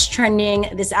some what's trending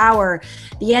this hour.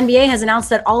 The NBA has announced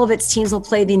that all of its teams will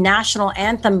play the national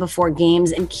anthem before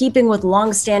games, in keeping with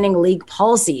longstanding league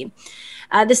policy.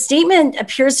 The statement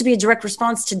appears to be a direct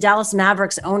response to Dallas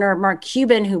Mavericks owner Mark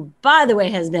Cuban, who, by the way,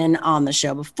 has been on the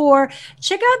show before.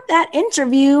 Check out that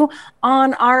interview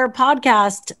on our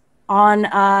podcast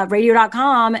on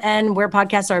radio.com and where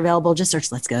podcasts are available. Just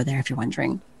search Let's Go There if you're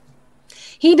wondering.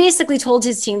 He basically told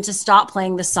his team to stop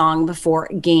playing the song before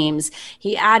games.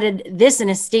 He added this in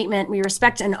his statement: "We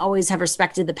respect and always have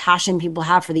respected the passion people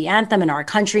have for the anthem and our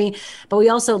country, but we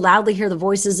also loudly hear the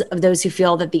voices of those who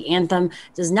feel that the anthem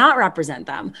does not represent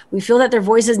them. We feel that their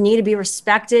voices need to be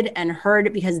respected and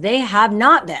heard because they have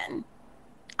not been."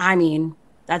 I mean,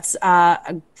 that's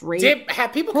a great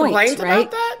Have people point, complained right? about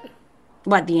that?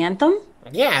 What, the anthem?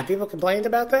 Yeah, have people complained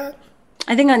about that?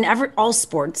 I think on all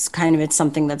sports, kind of, it's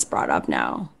something that's brought up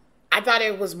now. I thought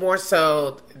it was more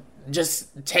so just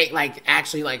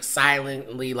actually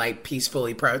silently,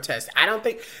 peacefully protest. I don't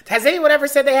think, has anyone ever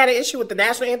said they had an issue with the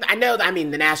national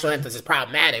anthem? The national anthem is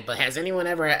problematic, but has anyone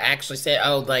ever actually said,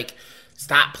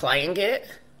 stop playing it?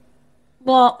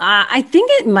 Well, I think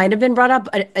it might have been brought up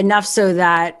enough so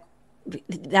that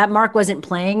Mark wasn't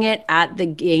playing it at the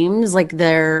games, like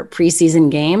their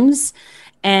preseason games.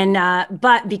 And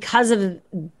but because of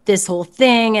this whole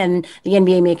thing and the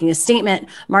NBA making a statement,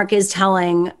 Mark is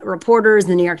telling reporters,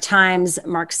 the New York Times,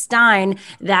 Mark Stein,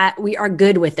 that we are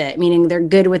good with it, meaning they're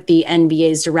good with the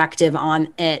NBA's directive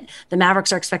on it. The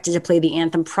Mavericks are expected to play the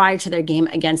anthem prior to their game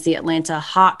against the Atlanta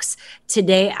Hawks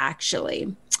today,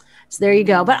 actually. So there you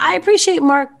go. But I appreciate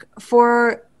Mark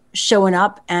for showing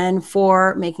up and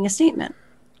for making a statement.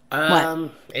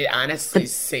 It honestly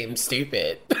seems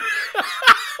stupid.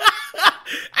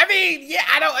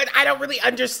 I don't really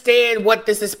understand what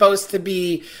this is supposed to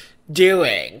be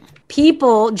doing.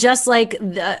 People, just like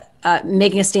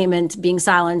making a statement, being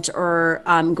silent, or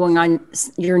going on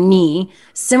your knee.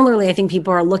 Similarly, I think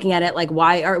people are looking at it like,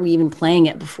 why aren't we even playing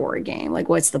it before a game? Like,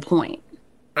 what's the point?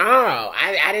 Oh,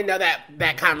 I didn't know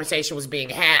that conversation was being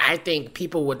had. I think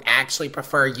people would actually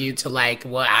prefer you to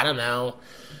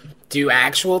do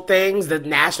actual things. The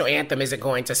national anthem isn't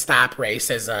going to stop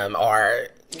racism or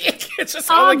it's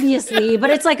just obviously, but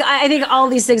it's I think all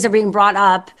these things are being brought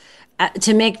up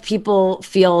to make people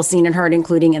feel seen and heard,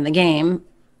 including in the game.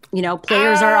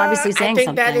 Players are obviously saying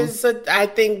something. I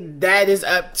think that is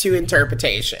up to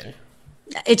interpretation.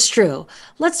 It's true.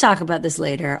 Let's talk about this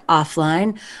later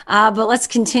offline. But let's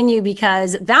continue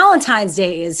because Valentine's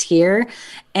Day is here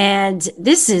and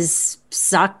this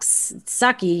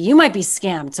sucky. You might be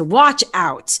scammed, so watch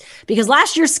out, because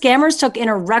last year scammers took in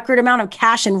a record amount of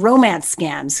cash in romance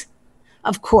scams.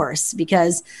 Of course,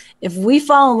 because if we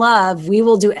fall in love, we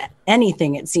will do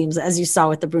anything, it seems, as you saw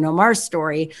with the Bruno Mars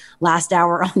story last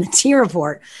hour on the T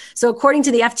Report. So according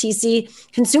to the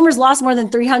FTC, consumers lost more than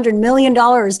 $300 million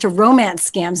to romance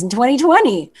scams in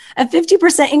 2020, a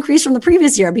 50% increase from the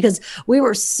previous year because we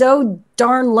were so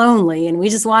darn lonely and we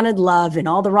just wanted love in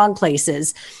all the wrong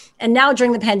places. And now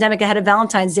during the pandemic ahead of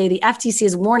Valentine's Day, the FTC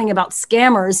is warning about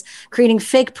scammers creating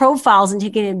fake profiles and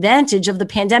taking advantage of the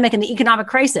pandemic and the economic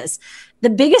crisis. The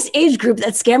biggest age group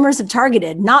that scammers have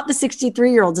targeted, not the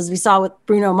 63-year-olds as we saw with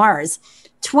Bruno Mars,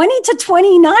 20 to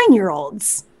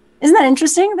 29-year-olds. Isn't that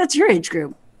interesting? That's your age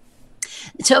group.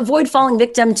 To avoid falling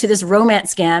victim to this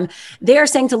romance scam, they are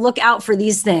saying to look out for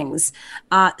these things.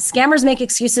 Scammers make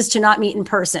excuses to not meet in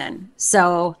person.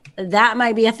 So that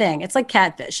might be a thing. It's like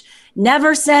catfish.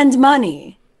 Never send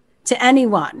money to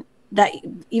anyone that,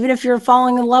 even if you're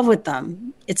falling in love with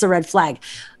them, it's a red flag.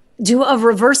 Do a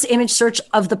reverse image search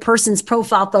of the person's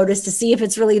profile photos to see if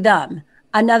it's really them.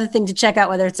 Another thing to check out,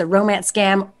 whether it's a romance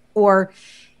scam or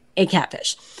a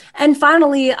catfish. And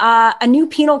finally, a new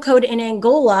penal code in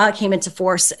Angola came into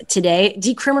force today,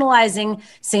 decriminalizing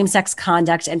same-sex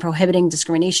conduct and prohibiting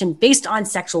discrimination based on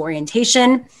sexual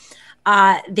orientation.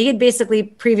 They had basically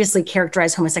previously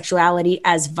characterized homosexuality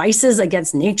as vices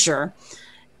against nature.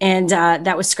 And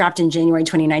that was scrapped in January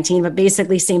 2019. But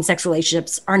basically, same-sex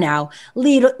relationships are now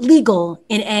legal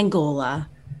in Angola.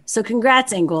 So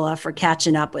congrats, Angola, for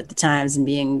catching up with the times and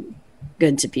being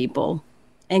good to people.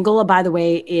 Angola, by the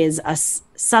way, is a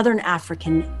Southern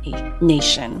African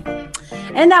nation.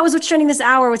 And that was what's trending this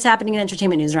hour. What's happening in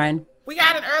entertainment news, Ryan? We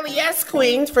got an early yes,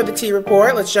 Queens, for the T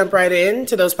Report. Let's jump right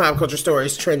into those pop culture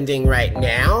stories trending right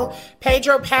now.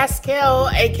 Pedro Pascal,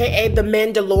 a.k.a. The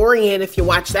Mandalorian, if you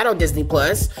watch that on Disney+,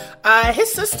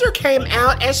 his sister came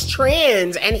out as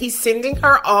trans, and he's sending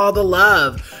her all the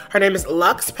love. Her name is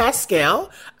Lux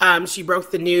Pascal. She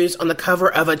broke the news on the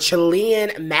cover of a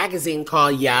Chilean magazine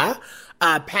called Ya.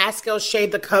 Pascal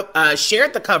shared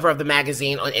the cover of the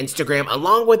magazine on Instagram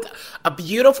along with a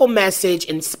beautiful message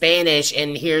in Spanish,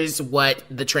 and here's what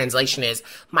the translation is.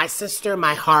 My sister,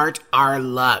 my heart, our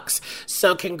Lux.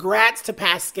 So congrats to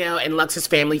Pascal and Lux's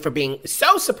family for being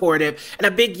so supportive, and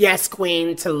a big yes,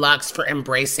 queen, to Lux for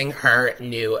embracing her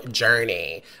new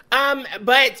journey.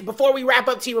 But before we wrap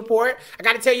up T Report, I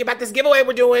got to tell you about this giveaway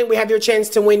we're doing. We have your chance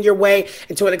to win your way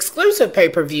into an exclusive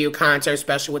pay-per-view concert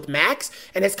special with Max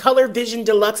and his Color Vision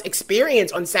Deluxe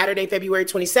experience on Saturday, February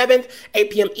 27th,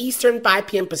 8 p.m. Eastern, 5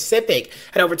 p.m. Pacific.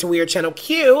 Head over to Weird Channel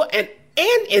Q and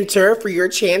enter for your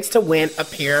chance to win a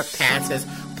pair of passes,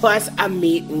 plus a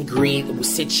meet and greet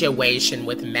situation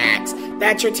with Max.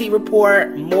 That's your T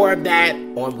Report. More of that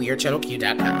on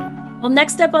WeirdChannelQ.com. Well,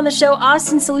 next up on the show,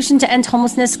 Austin's solution to end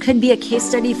homelessness could be a case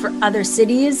study for other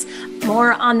cities.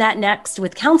 More on that next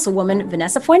with Councilwoman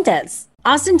Vanessa Fuentes.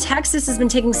 Austin, Texas has been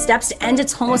taking steps to end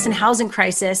its homeless and housing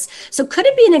crisis. So could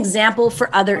it be an example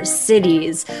for other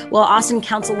cities? Well, Austin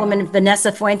Councilwoman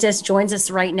Vanessa Fuentes joins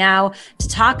us right now to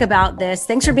talk about this.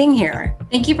 Thanks for being here.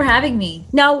 Thank you for having me.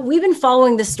 Now, we've been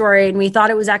following this story and we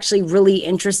thought it was actually really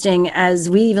interesting as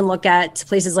we even look at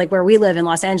places like where we live in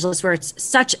Los Angeles, where it's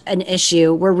such an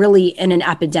issue. We're really in an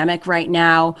epidemic right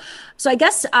now. So I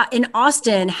guess in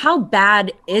Austin, how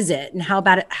bad is it and how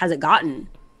bad has it gotten?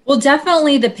 Well,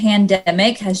 definitely the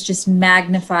pandemic has just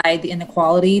magnified the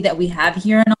inequality that we have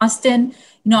here in Austin.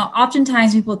 You know,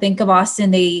 oftentimes people think of Austin,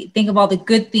 they think of all the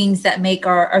good things that make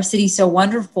our city so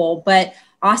wonderful, but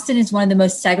Austin is one of the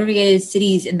most segregated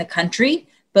cities in the country,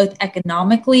 both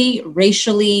economically,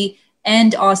 racially,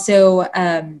 and also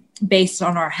based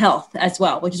on our health as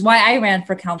well, which is why I ran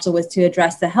for council, was to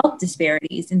address the health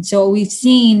disparities. And so what we've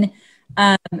seen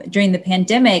during the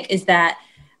pandemic is that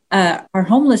our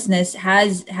homelessness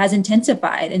has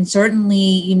intensified, and certainly,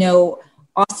 you know,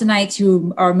 Austinites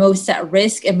who are most at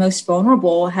risk and most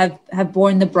vulnerable have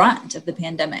borne the brunt of the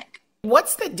pandemic.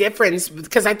 What's the difference?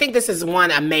 Because I think this is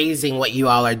one amazing what you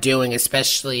all are doing,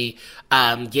 especially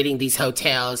getting these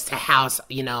hotels to house,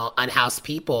 you know, unhoused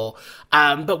people.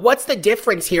 But what's the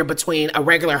difference here between a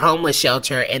regular homeless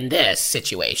shelter and this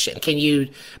situation? Can you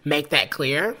make that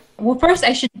clear? Well, first,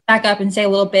 I should back up and say a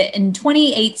little bit. In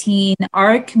 2018,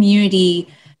 our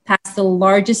community passed the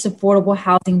largest affordable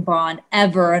housing bond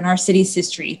ever in our city's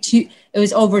history. It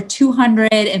was over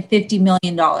 $250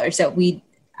 million that we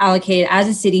allocated as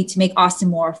a city to make Austin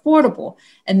more affordable.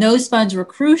 And those funds were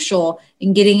crucial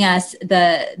in getting us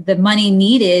the money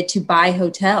needed to buy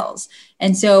hotels.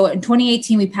 And so in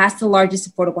 2018, we passed the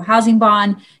largest affordable housing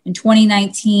bond. In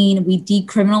 2019, we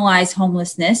decriminalized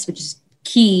homelessness, which is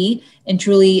key in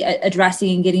truly addressing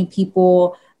and getting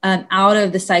people out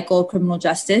of the cycle of criminal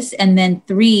justice. And then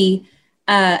in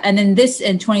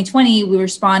 2020, we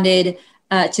responded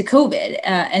to COVID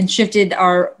and shifted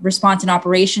our response and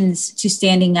operations to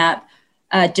standing up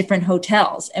different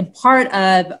hotels. And part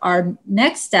of our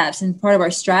next steps and part of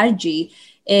our strategy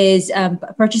is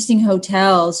purchasing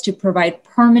hotels to provide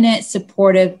permanent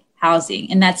supportive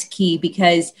housing. And that's key,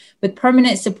 because with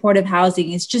permanent supportive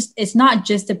housing, it's not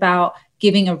just about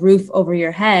giving a roof over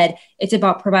your head. It's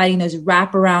about providing those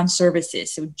wraparound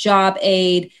services. So job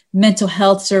aid, mental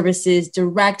health services,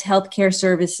 direct healthcare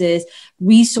services,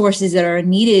 resources that are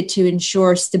needed to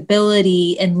ensure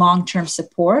stability and long-term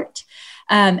support.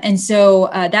 And so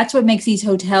that's what makes these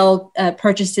hotel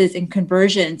purchases and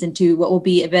conversions into what will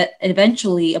be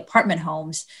eventually apartment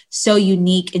homes so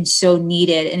unique and so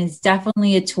needed. And it's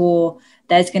definitely a tool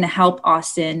that is going to help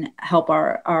Austin, help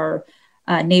our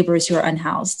neighbors who are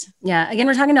unhoused. Yeah. Again,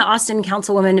 we're talking to Austin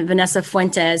Councilwoman Vanessa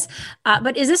Fuentes.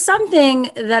 But is this something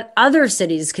that other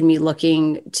cities can be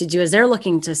looking to do as they're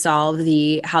looking to solve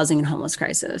the housing and homeless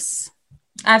crisis?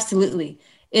 Absolutely.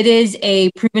 It is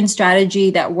a proven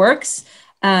strategy that works.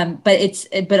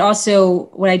 But also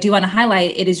what I do want to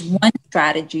highlight, it is one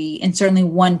strategy and certainly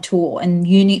one tool. And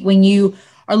when you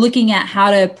are looking at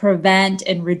how to prevent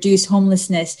and reduce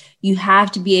homelessness, you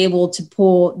have to be able to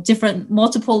pull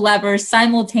multiple levers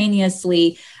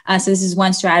simultaneously. So this is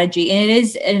one strategy, and it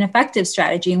is an effective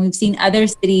strategy. And we've seen other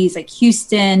cities like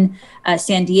Houston,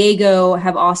 San Diego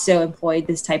have also employed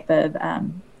this type of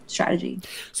strategy.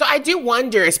 So I do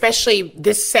wonder, especially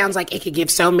this sounds like it could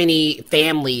give so many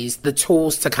families the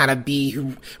tools to kind of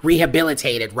be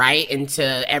rehabilitated, right, into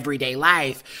everyday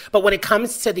life. But when it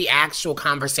comes to the actual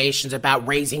conversations about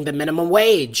raising the minimum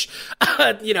wage,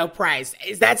 price,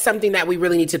 is that something that we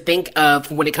really need to think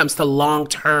of when it comes to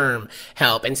long-term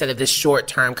help instead of this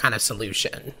short-term kind of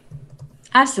solution?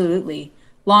 Absolutely.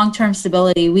 Long-term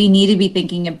stability. We need to be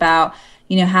thinking about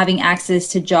having access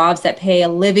to jobs that pay a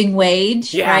living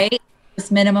wage, right?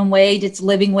 It's minimum wage, it's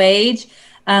living wage,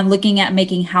 looking at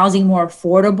making housing more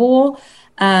affordable,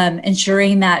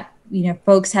 ensuring that,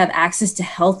 folks have access to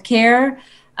healthcare.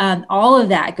 All of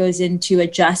that goes into a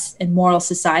just and moral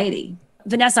society.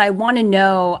 Vanessa, I want to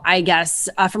know, I guess,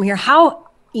 from here, how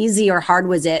easy or hard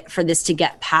was it for this to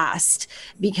get passed?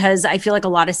 Because I feel like a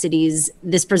lot of cities,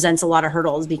 this presents a lot of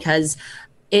hurdles because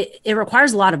it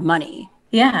requires a lot of money.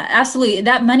 Yeah, absolutely.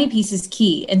 That money piece is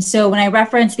key. And so when I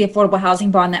referenced the affordable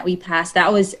housing bond that we passed,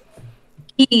 that was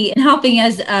key in helping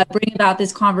us bring about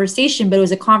this conversation. But it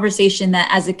was a conversation that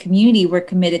as a community, we're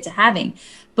committed to having.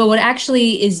 But what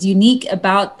actually is unique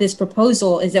about this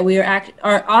proposal is that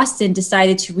Austin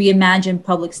decided to reimagine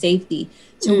public safety.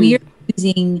 So we are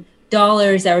using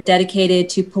dollars that were dedicated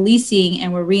to policing,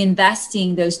 and we're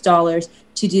reinvesting those dollars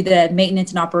to do the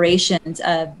maintenance and operations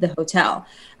of the hotel.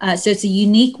 So it's a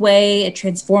unique way, a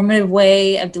transformative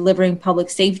way of delivering public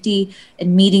safety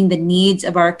and meeting the needs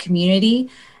of our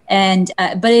community. And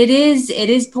but it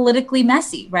is politically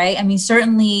messy, right? I mean,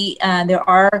 certainly there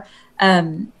are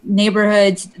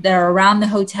neighborhoods that are around the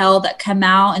hotel that come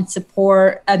out and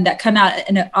support, that come out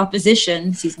in opposition.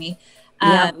 Excuse me.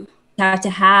 You have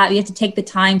to take the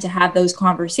time to have those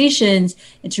conversations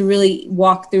and to really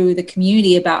walk through the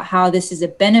community about how this is a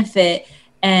benefit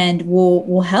and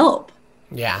will help.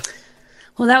 Yeah.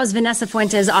 Well, that was Vanessa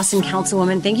Fuentes, Austin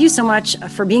Councilwoman. Thank you so much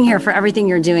for being here, for everything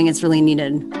you're doing. It's really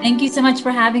needed. Thank you so much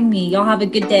for having me. Y'all have a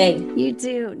good day. You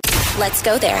too. Let's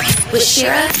go there with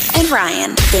Shira and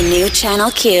Ryan, the new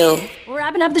Channel Q. We're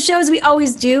wrapping up the show as we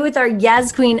always do with our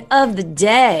Yes Queen of the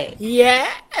Day.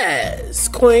 Yes,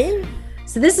 Queen.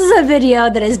 So this is a video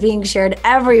that is being shared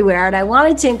everywhere, and I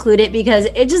wanted to include it because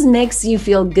it just makes you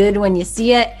feel good when you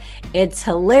see it. It's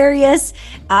hilarious.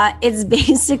 It's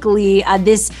basically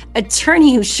this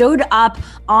attorney who showed up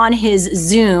on his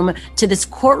Zoom to this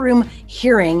courtroom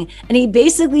hearing, and he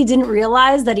basically didn't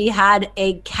realize that he had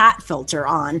a cat filter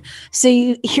on. So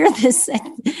you hear this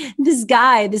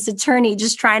guy, this attorney,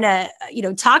 just trying to,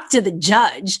 talk to the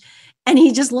judge, and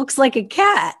he just looks like a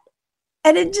cat.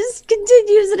 And it just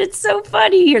continues, and it's so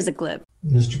funny. Here's a clip.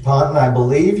 Mr. Ponton, I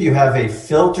believe you have a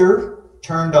filter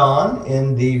turned on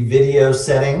in the video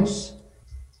settings.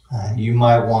 You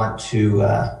might want to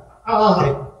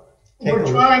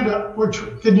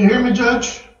can you hear me,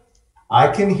 Judge? I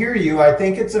can hear you. I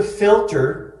think it's a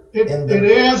filter. It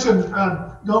is, and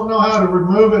I don't know how to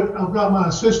remove it. I've got my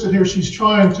assistant here. She's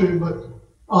trying to, but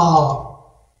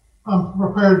I'm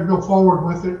prepared to go forward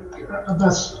with it.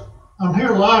 I'm here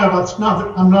live.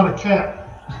 I'm not a cat.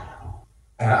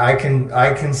 I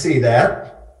can see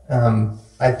that.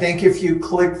 I think if you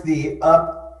click the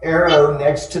up arrow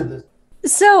next to the.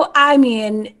 So, I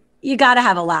mean, you got to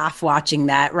have a laugh watching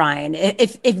that, Ryan.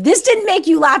 If this didn't make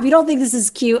you laugh, you don't think this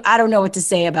is cute, I don't know what to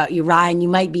say about you, Ryan. You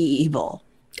might be evil.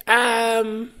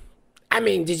 I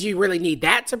mean, did you really need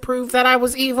that to prove that I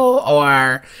was evil?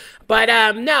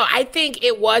 But no, I think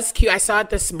it was cute. I saw it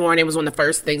this morning. It was one of the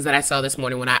first things that I saw this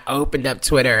morning when I opened up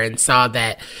Twitter and saw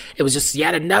that it was just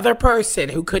yet another person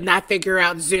who could not figure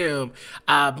out Zoom.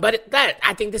 But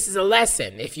I think this is a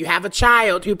lesson. If you have a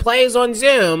child who plays on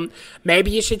Zoom,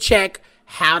 maybe you should check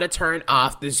how to turn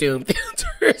off the Zoom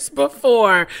filters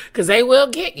before, because they will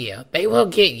get you. They will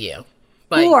get you.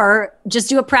 But, or just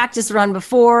do a practice run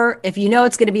before, if you know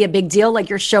it's going to be a big deal, like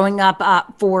you're showing up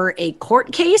for a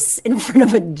court case in front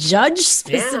of a judge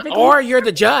specifically. Yeah, or you're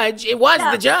the judge. It was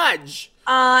the judge.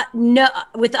 No,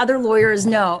 with other lawyers,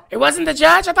 no. It wasn't the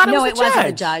judge? I thought it was the judge. No, it wasn't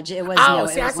the judge. It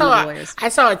was, I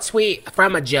saw a tweet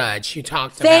from a judge who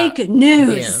talked about fake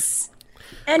news. Yeah.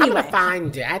 Anyway, I'm going to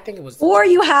find it. I think it was. Or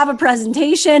you have a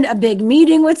presentation, a big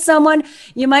meeting with someone.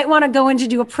 You might want to go in to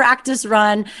do a practice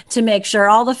run to make sure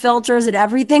all the filters and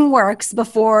everything works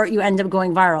before you end up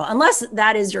going viral. Unless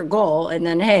that is your goal. And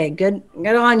then, hey, good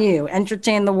on you.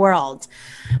 Entertain the world.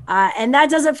 And that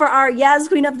does it for our Yes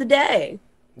Queen of the Day.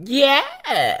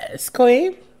 Yes,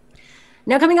 Queen.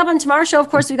 Now, coming up on tomorrow's show, of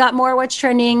course, we got more What's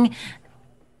Trending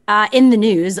in the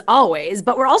news always,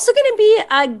 but we're also going to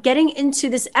be getting into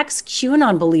this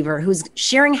ex-QAnon believer who's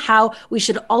sharing how we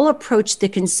should all approach the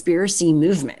conspiracy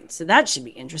movement. So that should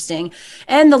be interesting.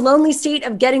 And the lonely state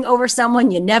of getting over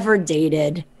someone you never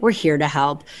dated. We're here to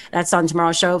help. That's on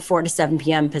tomorrow's show, 4 to 7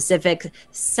 p.m. Pacific,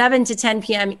 7 to 10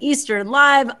 p.m. Eastern,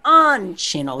 live on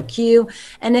Channel Q.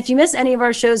 And if you miss any of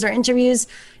our shows or interviews,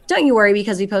 don't you worry,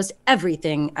 because we post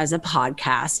everything as a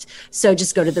podcast. So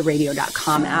just go to the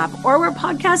radio.com app or where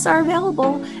podcasts are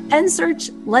available and search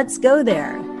Let's Go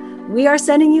There. We are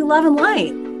sending you love and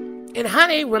light. And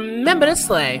honey, remember to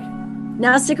slay.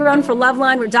 Now stick around for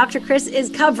Loveline, where Dr. Chris is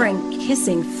covering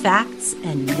kissing facts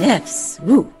and myths.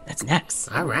 Ooh, that's next.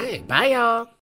 All right. Bye, y'all.